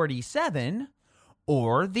 1947,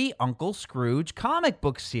 or the Uncle Scrooge comic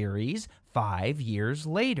book series 5 years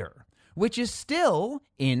later, which is still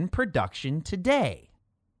in production today.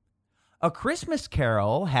 A Christmas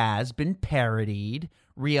Carol has been parodied,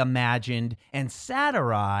 reimagined, and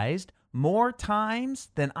satirized more times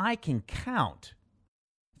than I can count.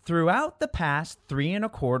 Throughout the past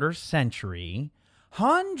 3¼ centuries,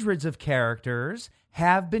 hundreds of characters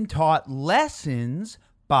have been taught lessons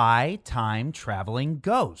by time-traveling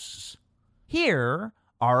ghosts. Here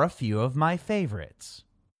are a few of my favorites.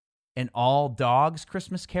 An all-dogs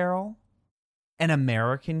Christmas Carol, An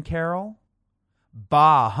American Carol,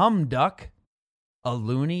 Bah Humduck, a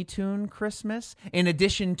Looney Tune Christmas, in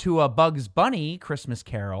addition to a Bugs Bunny Christmas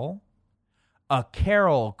Carol, A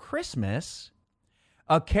Carol Christmas,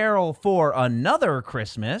 A Carol for Another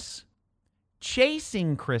Christmas,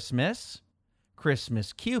 Chasing Christmas,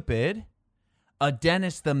 Christmas Cupid, A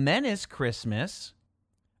Dennis the Menace Christmas,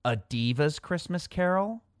 A Diva's Christmas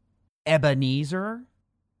Carol, Ebenezer,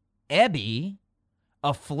 Ebby,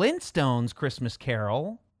 A Flintstones Christmas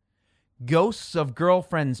Carol, Ghosts of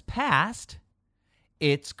Girlfriends Past,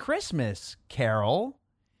 It's Christmas Carol,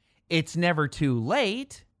 It's Never Too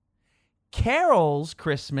Late, Carol's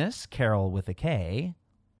Christmas, Carol with a K,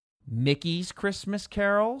 Mickey's Christmas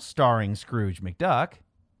Carol, starring Scrooge McDuck,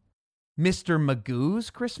 Mr.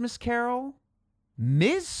 Magoo's Christmas Carol,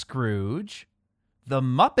 Ms. Scrooge, The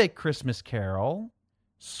Muppet Christmas Carol,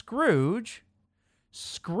 Scrooge,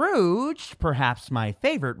 perhaps my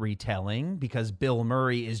favorite retelling because Bill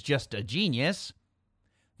Murray is just a genius,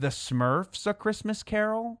 The Smurfs A Christmas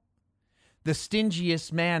Carol, The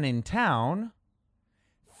Stingiest Man in Town,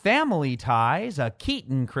 Family Ties, A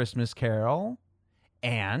Keaton Christmas Carol,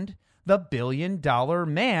 and The $1 Billion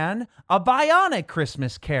Man, A Bionic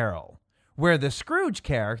Christmas Carol, where the Scrooge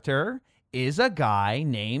character is a guy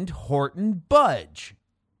named Horton Budge.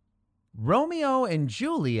 Romeo and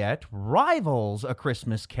Juliet rivals A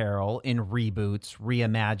Christmas Carol in reboots,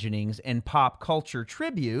 reimaginings, and pop culture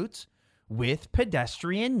tributes with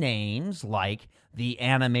pedestrian names like the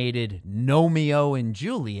animated Nomeo and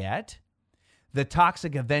Juliet, The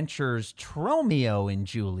Toxic Adventures Tromeo and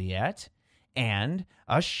Juliet, and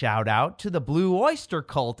a shout-out to the Blue Oyster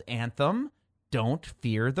Cult anthem, Don't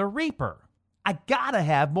Fear the Reaper. I gotta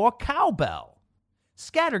have more cowbell.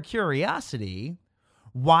 Scatter curiosity,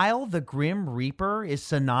 while the Grim Reaper is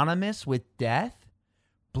synonymous with death,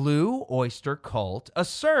 Blue Oyster Cult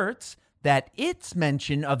asserts that its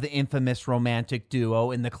mention of the infamous romantic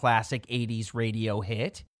duo in the classic 80s radio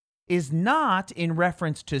hit is not in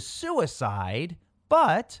reference to suicide,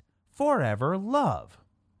 but forever love.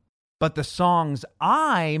 But the songs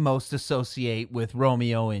I most associate with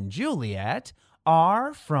Romeo and Juliet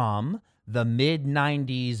are from the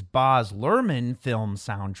mid-90s Baz Luhrmann film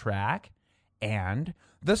soundtrack, and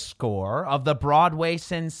the score of the Broadway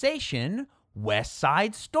sensation West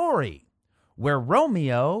Side Story, where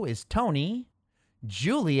Romeo is Tony,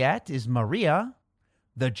 Juliet is Maria,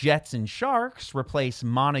 the Jets and Sharks replace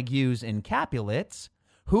Montagues and Capulets,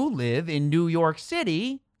 who live in New York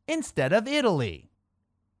City instead of Italy.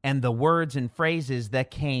 And the words and phrases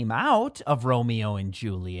that came out of Romeo and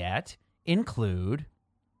Juliet include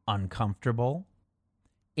uncomfortable,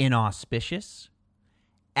 inauspicious,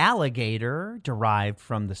 alligator derived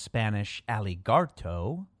from the Spanish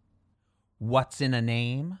aligarto, what's in a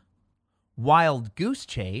name, wild goose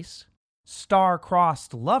chase,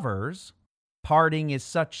 star-crossed lovers, parting is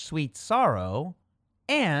such sweet sorrow,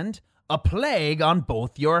 and a plague on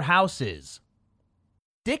both your houses.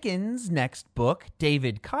 Dickens' next book,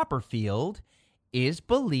 David Copperfield, is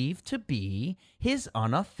believed to be his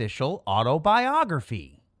unofficial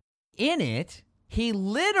autobiography. In it, he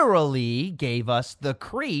literally gave us the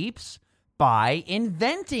creeps by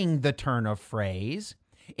inventing the turn of phrase,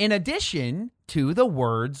 in addition to the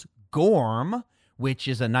words gorm, which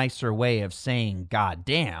is a nicer way of saying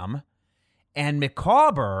goddamn, and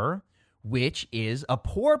Micawber, which is a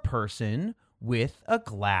poor person with a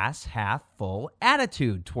glass half full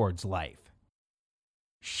attitude towards life.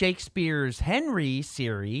 Shakespeare's Henry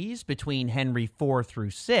series between Henry IV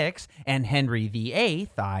through VI and Henry VIII,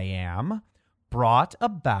 I Am, brought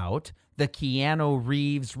about the Keanu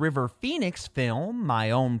Reeves River Phoenix film,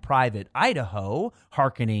 My Own Private Idaho,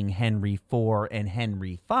 hearkening Henry IV and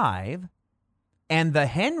Henry V. And the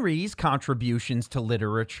Henrys' contributions to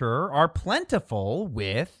literature are plentiful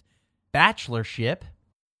with Bachelorship,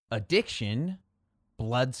 Addiction,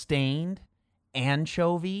 Bloodstained,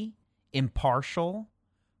 Anchovy, Impartial,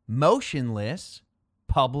 Motionless,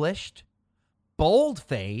 Published,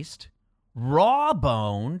 Bold-Faced,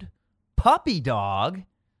 Raw-Boned, Puppy Dog,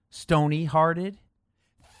 Stony-Hearted,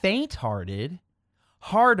 Faint-Hearted,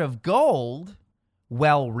 Heart of Gold,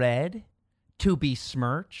 Well-Read, To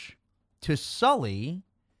Besmirch, To Sully,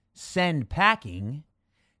 Send Packing,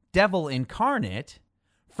 Devil Incarnate,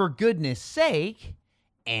 For Goodness Sake,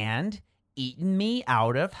 and Eaten Me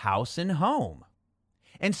Out of House and Home.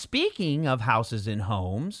 And speaking of houses and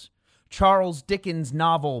homes, Charles Dickens'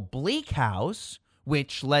 novel Bleak House,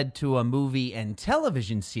 which led to a movie and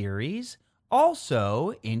television series,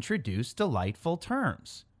 also introduced delightful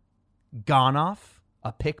terms. Gone off,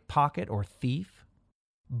 a pickpocket or thief,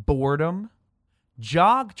 boredom,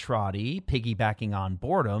 jog-trotty, piggybacking on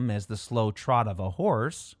boredom as the slow trot of a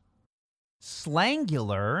horse,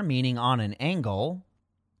 slangular, meaning on an angle,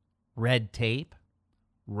 red tape,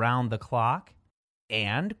 round the clock,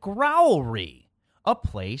 and growlery, a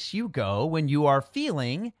place you go when you are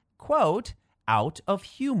feeling, quote, out of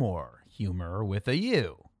humor, humor with a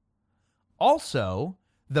U. Also,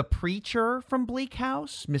 the preacher from Bleak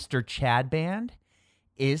House, Mr. Chadband,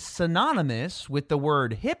 is synonymous with the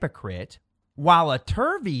word hypocrite, while a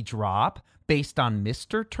turvy drop, based on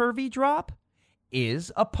Mr. Turveydrop,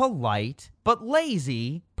 is a polite but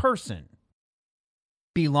lazy person.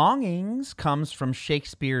 Belongings comes from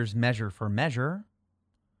Shakespeare's Measure for Measure.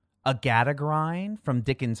 A Gadagrind from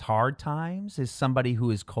Dickens' Hard Times is somebody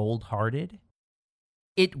who is cold-hearted.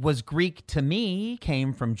 It Was Greek to Me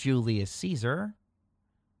came from Julius Caesar.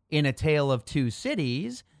 In A Tale of Two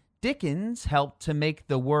Cities, Dickens helped to make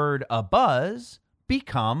the word abuzz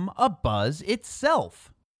become a buzz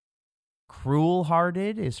itself.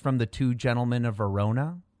 Cruel-hearted is from The Two Gentlemen of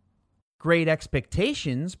Verona. Great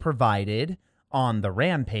Expectations provided On the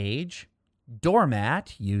Rampage,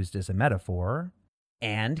 Doormat, used as a metaphor,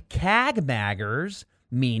 and cagmaggers,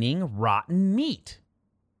 meaning rotten meat.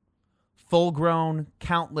 Full-grown,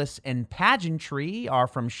 countless, and pageantry are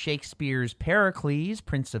from Shakespeare's Pericles,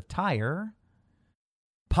 Prince of Tyre.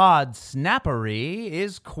 Podsnappery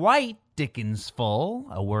is quite Dickensful,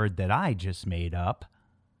 a word that I just made up,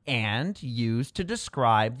 and used to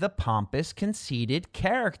describe the pompous, conceited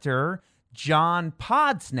character John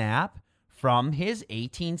Podsnap from his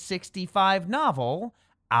 1865 novel,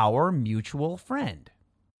 Our Mutual Friend.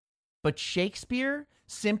 But Shakespeare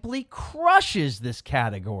simply crushes this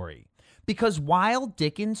category, because while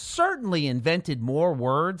Dickens certainly invented more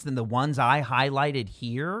words than the ones I highlighted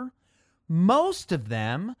here, most of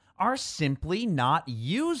them are simply not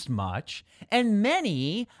used much, and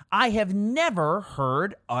many I have never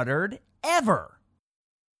heard uttered ever.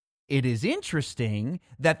 It is interesting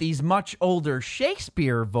that these much older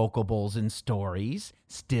Shakespeare vocables and stories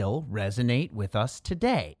still resonate with us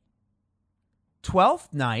today.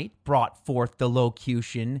 Twelfth Night brought forth the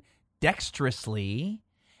locution dexterously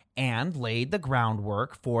and laid the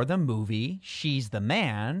groundwork for the movie She's the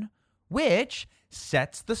Man, which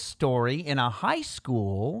sets the story in a high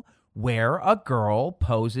school where a girl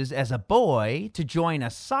poses as a boy to join a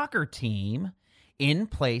soccer team in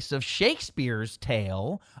place of Shakespeare's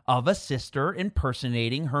tale of a sister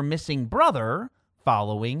impersonating her missing brother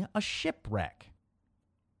following a shipwreck.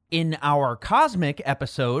 In our cosmic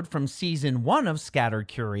episode from Season 1 of Scattered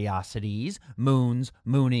Curiosities, Moons,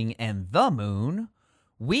 Mooning, and the Moon,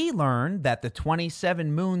 we learned that the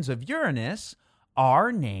 27 moons of Uranus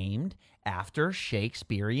are named after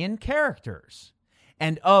Shakespearean characters.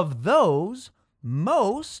 And of those,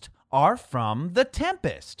 most are from The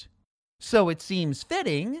Tempest. So it seems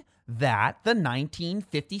fitting that the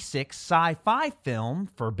 1956 sci-fi film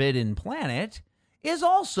Forbidden Planet is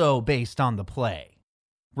also based on the play,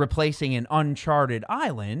 replacing an uncharted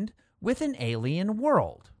island with an alien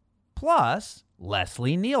world, plus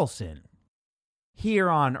Leslie Nielsen. Here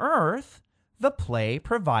on Earth, the play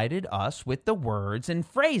provided us with the words and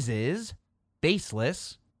phrases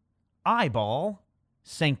baseless, eyeball,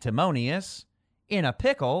 sanctimonious, in a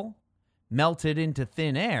pickle, melted into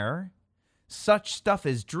thin air, such stuff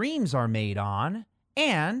as dreams are made on,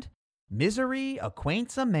 and misery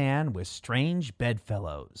acquaints a man with strange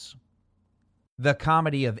bedfellows. The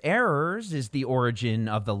Comedy of Errors is the origin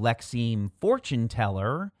of the lexeme fortune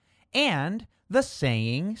teller and the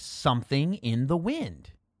saying something in the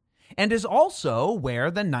wind, and is also where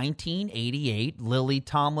the 1988 Lily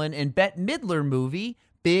Tomlin and Bette Midler movie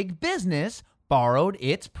Big Business borrowed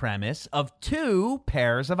its premise of two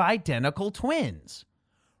pairs of identical twins,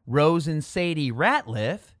 Rose and Sadie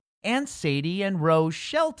Ratliff, and Sadie and Rose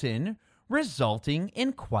Shelton, resulting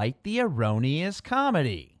in quite the erroneous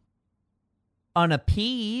comedy.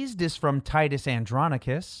 Unappeased is from Titus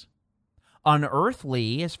Andronicus.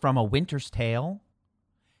 Unearthly is from A Winter's Tale.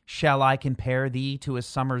 Shall I compare thee to a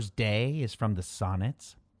summer's day is from the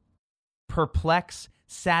Sonnets. Perplex,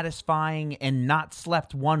 satisfying, and not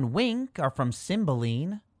slept one wink are from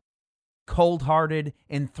Cymbeline. Cold-hearted,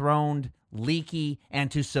 enthroned, leaky, and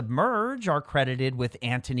to submerge are credited with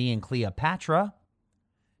Antony and Cleopatra.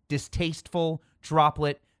 Distasteful,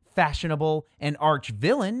 droplet, fashionable, and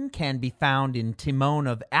arch-villain can be found in Timon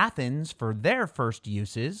of Athens for their first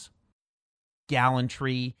uses.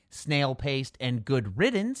 Gallantry, snail paste, and good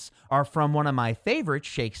riddance are from one of my favorite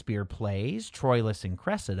Shakespeare plays, Troilus and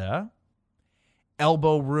Cressida.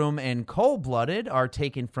 Elbow room and cold-blooded are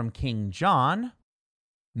taken from King John.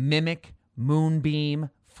 Mimic, moonbeam,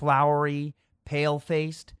 flowery,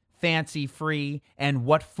 pale-faced, fancy-free, and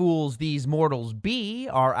what fools these mortals be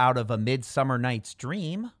are out of A Midsummer Night's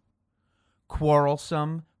Dream.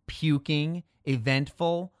 Quarrelsome, puking,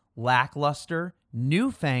 eventful, lackluster,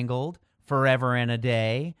 newfangled, forever and a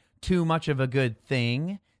day, too much of a good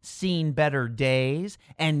thing, seen better days,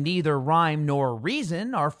 and neither rhyme nor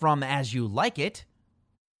reason are from As You Like It.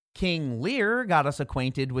 King Lear got us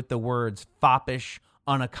acquainted with the words foppish,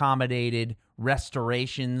 unaccommodated,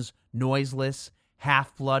 restorations, noiseless,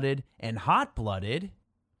 half-blooded, and hot-blooded.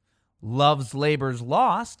 Love's Labor's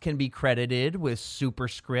Lost can be credited with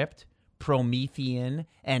superscript, Promethean,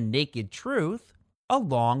 and naked truth,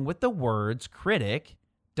 along with the words critic,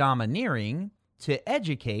 domineering, to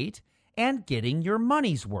educate, and getting your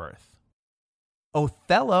money's worth.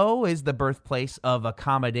 Othello is the birthplace of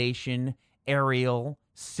accommodation, Ariel,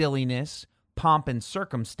 silliness, pomp and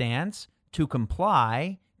circumstance, to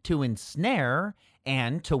comply, to ensnare,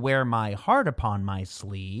 and to wear my heart upon my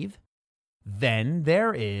sleeve. Then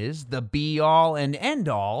there is the be-all and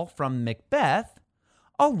end-all from Macbeth,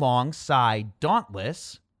 alongside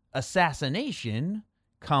Dauntless, Assassination,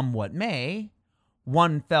 Come What May,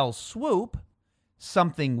 One Fell Swoop,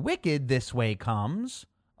 Something Wicked This Way Comes,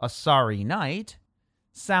 A Sorry Night,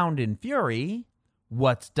 Sound and Fury,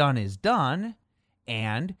 What's Done is Done,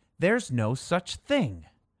 and There's No Such Thing,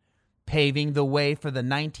 paving the way for the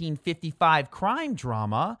 1955 crime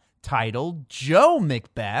drama titled Joe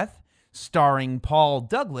Macbeth, starring Paul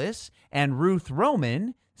Douglas and Ruth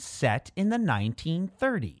Roman, set in the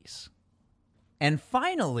 1930s. And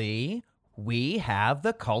finally, we have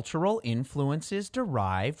the cultural influences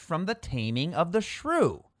derived from The Taming of the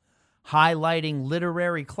Shrew, highlighting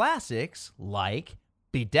literary classics like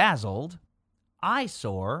Bedazzled,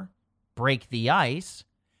 Eyesore, Break the Ice,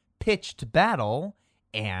 Pitched Battle,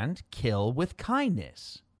 and Kill with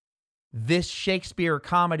Kindness. This Shakespeare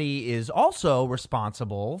comedy is also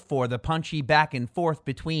responsible for the punchy back and forth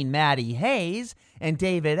between Maddie Hayes and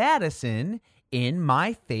David Addison in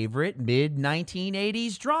my favorite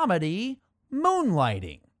mid-1980s dramedy,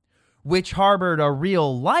 Moonlighting, which harbored a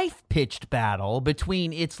real-life pitched battle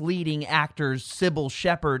between its leading actors Sybil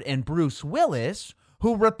Shepherd and Bruce Willis,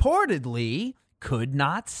 who reportedly could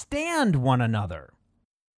not stand one another.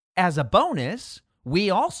 As a bonus, we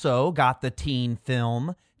also got the teen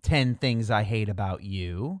film 10 Things I Hate About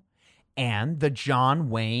You and the John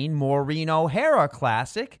Wayne Maureen O'Hara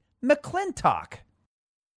classic McClintock.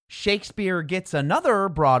 Shakespeare gets another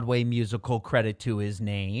Broadway musical credit to his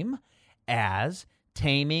name, as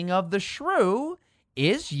Taming of the Shrew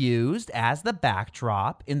is used as the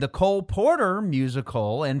backdrop in the Cole Porter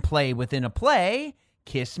musical and play within a play,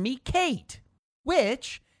 Kiss Me Kate,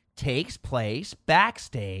 which takes place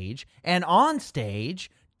backstage and on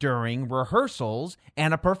stage during rehearsals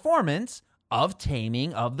and a performance of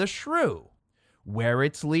Taming of the Shrew, where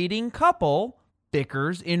its leading couple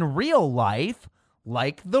bickers in real life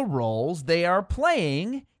like the roles they are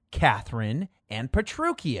playing, Catherine and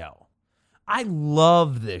Petruchio. I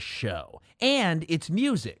love this show and its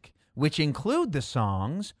music, which include the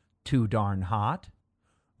songs Too Darn Hot,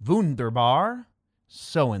 Wunderbar,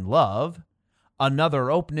 So in Love, Another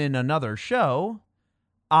Openin' Another Show,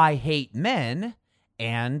 I Hate Men,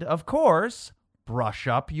 and, of course, Brush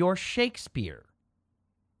Up Your Shakespeare.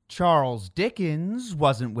 Charles Dickens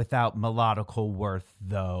wasn't without melodical worth,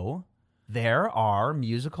 though. There are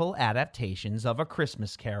musical adaptations of A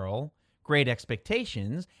Christmas Carol, Great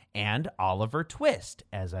Expectations, and Oliver Twist,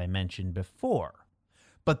 as I mentioned before.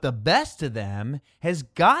 But the best of them has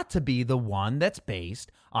got to be the one that's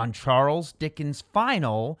based on Charles Dickens'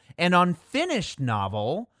 final and unfinished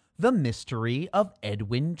novel, The Mystery of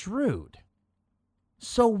Edwin Drood.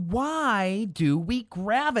 So why do we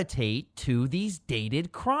gravitate to these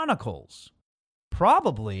dated chronicles?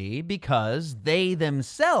 Probably because they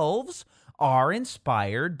themselves are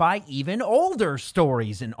inspired by even older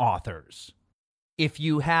stories and authors. If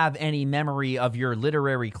you have any memory of your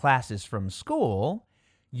literary classes from school,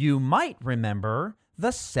 you might remember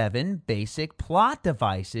the 7 basic plot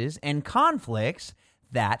devices and conflicts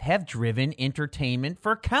that have driven entertainment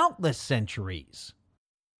for countless centuries.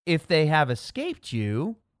 If they have escaped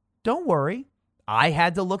you, don't worry, I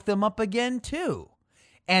had to look them up again too,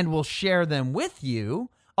 and will share them with you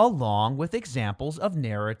along with examples of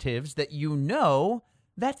narratives that you know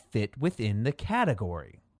that fit within the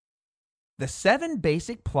category. The 7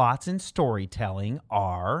 basic plots in storytelling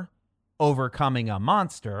are overcoming a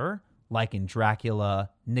monster, like in Dracula,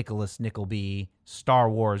 Nicholas Nickleby, Star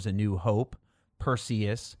Wars A New Hope,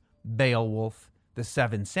 Perseus, Beowulf, The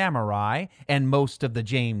Seven Samurai, and most of the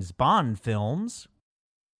James Bond films.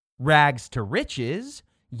 Rags to riches,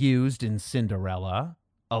 used in Cinderella,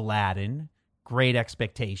 Aladdin, Great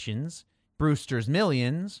Expectations, Brewster's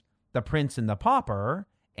Millions, The Prince and the Pauper,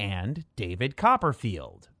 and David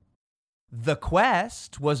Copperfield. The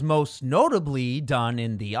Quest was most notably done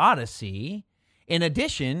in The Odyssey, in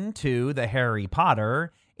addition to the Harry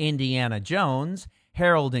Potter, Indiana Jones,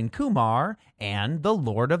 Harold and Kumar, and the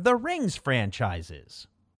Lord of the Rings franchises.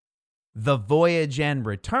 The Voyage and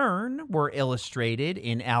Return were illustrated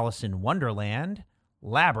in Alice in Wonderland,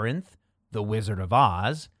 Labyrinth, The Wizard of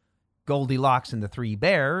Oz, Goldilocks and the Three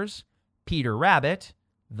Bears, Peter Rabbit,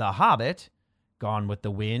 The Hobbit, Gone with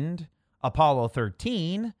the Wind, Apollo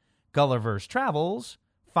 13, Gulliver's Travels,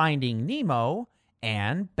 Finding Nemo,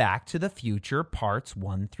 and Back to the Future Parts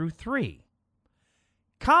 1 through 3.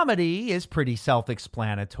 Comedy is pretty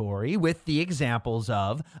self-explanatory, with the examples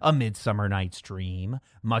of A Midsummer Night's Dream,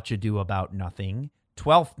 Much Ado About Nothing,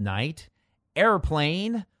 Twelfth Night,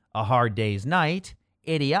 Airplane, A Hard Day's Night,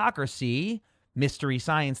 Idiocracy, Mystery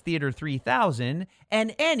Science Theater 3000,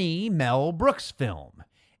 and any Mel Brooks film.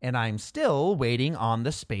 And I'm still waiting on the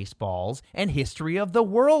Spaceballs and History of the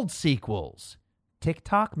World sequels.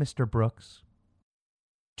 Tick-tock, Mr. Brooks.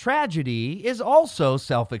 Tragedy is also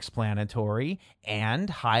self-explanatory and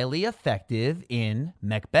highly effective in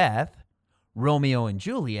Macbeth, Romeo and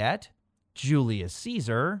Juliet, Julius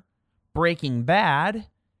Caesar, Breaking Bad,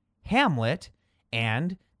 Hamlet,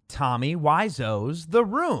 and Tommy Wiseau's The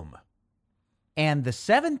Room. And the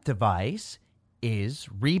 7th device is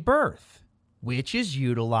rebirth, which is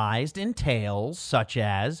utilized in tales such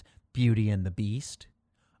as Beauty and the Beast,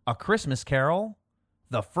 A Christmas Carol,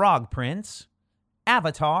 The Frog Prince,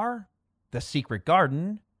 Avatar, The Secret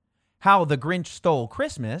Garden, How the Grinch Stole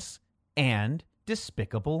Christmas, and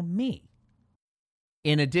Despicable Me.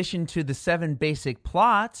 In addition to the 7 basic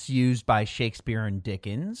plots used by Shakespeare and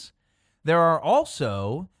Dickens, there are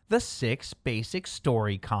also the 6 basic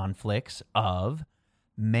story conflicts of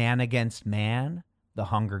Man Against Man, The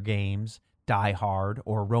Hunger Games, Die Hard,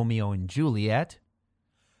 or Romeo and Juliet,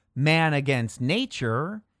 Man Against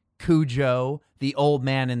Nature, Cujo, The Old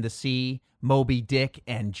Man in the Sea, Moby Dick,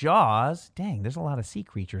 and Jaws. Dang, there's a lot of sea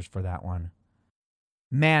creatures for that one.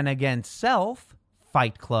 Man Against Self,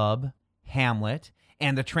 Fight Club, Hamlet,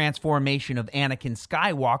 and the transformation of Anakin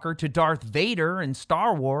Skywalker to Darth Vader in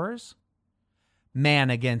Star Wars. Man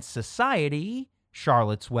Against Society,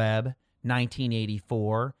 Charlotte's Web,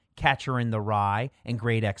 1984, Catcher in the Rye, and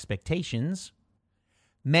Great Expectations.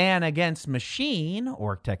 Man Against Machine,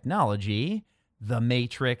 or Technology, The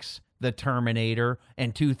Matrix, The Terminator,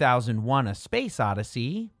 and 2001: A Space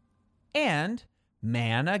Odyssey. And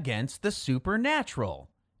Man Against the Supernatural,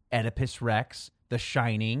 Oedipus Rex, The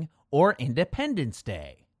Shining, or Independence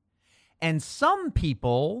Day. And some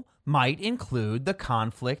people might include the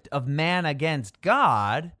conflict of man against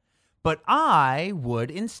God, but I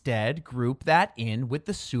would instead group that in with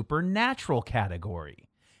the supernatural category,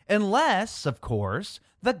 unless, of course,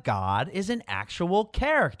 the God is an actual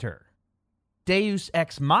character. Deus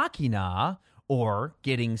Ex Machina, or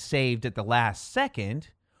getting saved at the last second,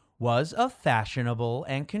 was a fashionable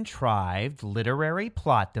and contrived literary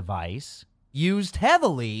plot device used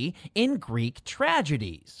heavily in Greek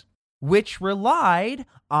tragedies, which relied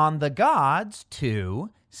on the gods to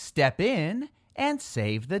step in and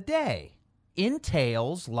save the day in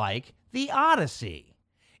tales like the Odyssey,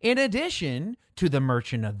 in addition to The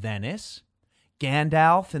Merchant of Venice,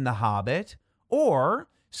 Gandalf and the Hobbit, or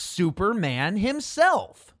Superman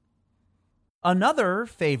himself. Another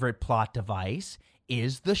favorite plot device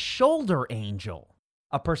is the shoulder angel,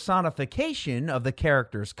 a personification of the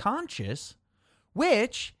character's conscience,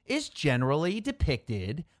 which is generally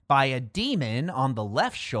depicted by a demon on the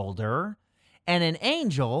left shoulder and an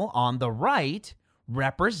angel on the right,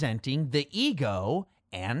 representing the ego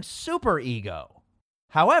and superego.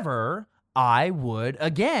 However, I would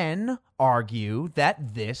again argue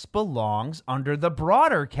that this belongs under the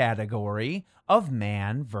broader category of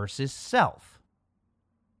man versus self.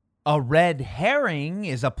 A red herring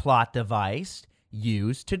is a plot device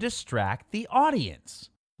used to distract the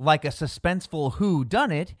audience, like a suspenseful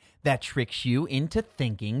whodunit that tricks you into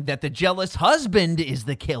thinking that the jealous husband is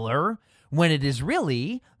the killer when it is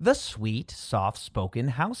really the sweet, soft-spoken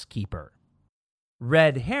housekeeper.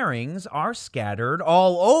 Red herrings are scattered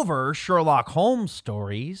all over Sherlock Holmes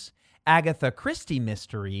stories, Agatha Christie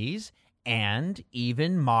mysteries, and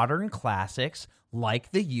even modern classics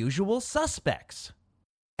like The Usual Suspects.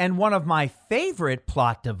 And one of my favorite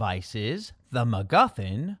plot devices, the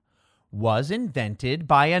MacGuffin, was invented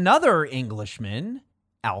by another Englishman,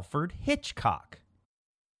 Alfred Hitchcock.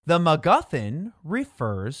 The MacGuffin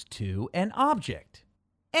refers to an object.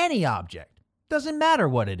 Any object. Doesn't matter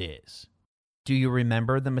what it is. Do you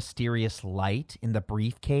remember the mysterious light in the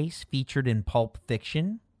briefcase featured in Pulp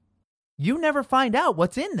Fiction? You never find out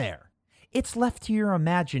what's in there. It's left to your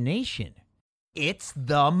imagination. It's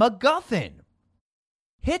the MacGuffin.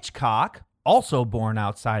 Hitchcock, also born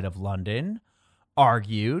outside of London,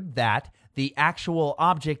 argued that the actual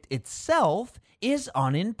object itself is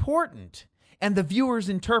unimportant, and the viewer's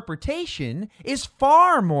interpretation is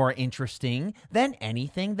far more interesting than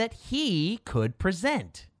anything that he could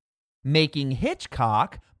present, making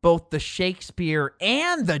Hitchcock both the Shakespeare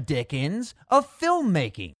and the Dickens of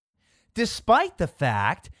filmmaking, despite the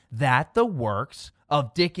fact that the works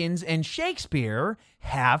of Dickens and Shakespeare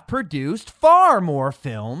have produced far more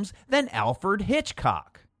films than Alfred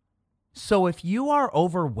Hitchcock. So if you are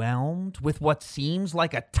overwhelmed with what seems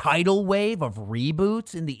like a tidal wave of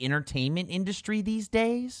reboots in the entertainment industry these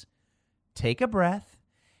days, take a breath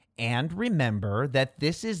and remember that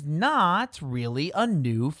this is not really a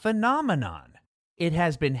new phenomenon. It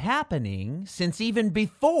has been happening since even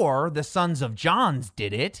before the Sons of Johns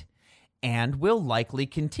did it, and will likely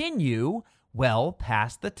continue well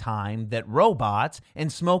past the time that robots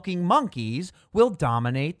and smoking monkeys will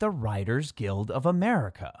dominate the Writers Guild of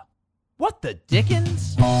America. What the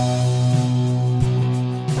dickens?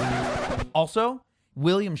 Also,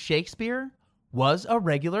 William Shakespeare was a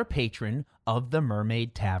regular patron of the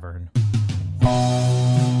Mermaid Tavern.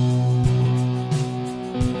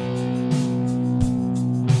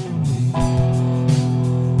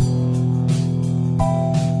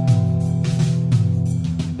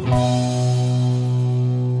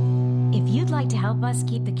 Help us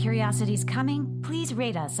keep the curiosities coming, please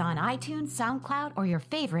rate us on iTunes, SoundCloud, or your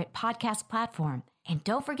favorite podcast platform. And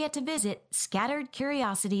don't forget to visit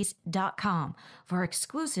scatteredcuriosities.com for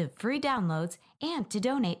exclusive free downloads and to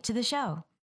donate to the show.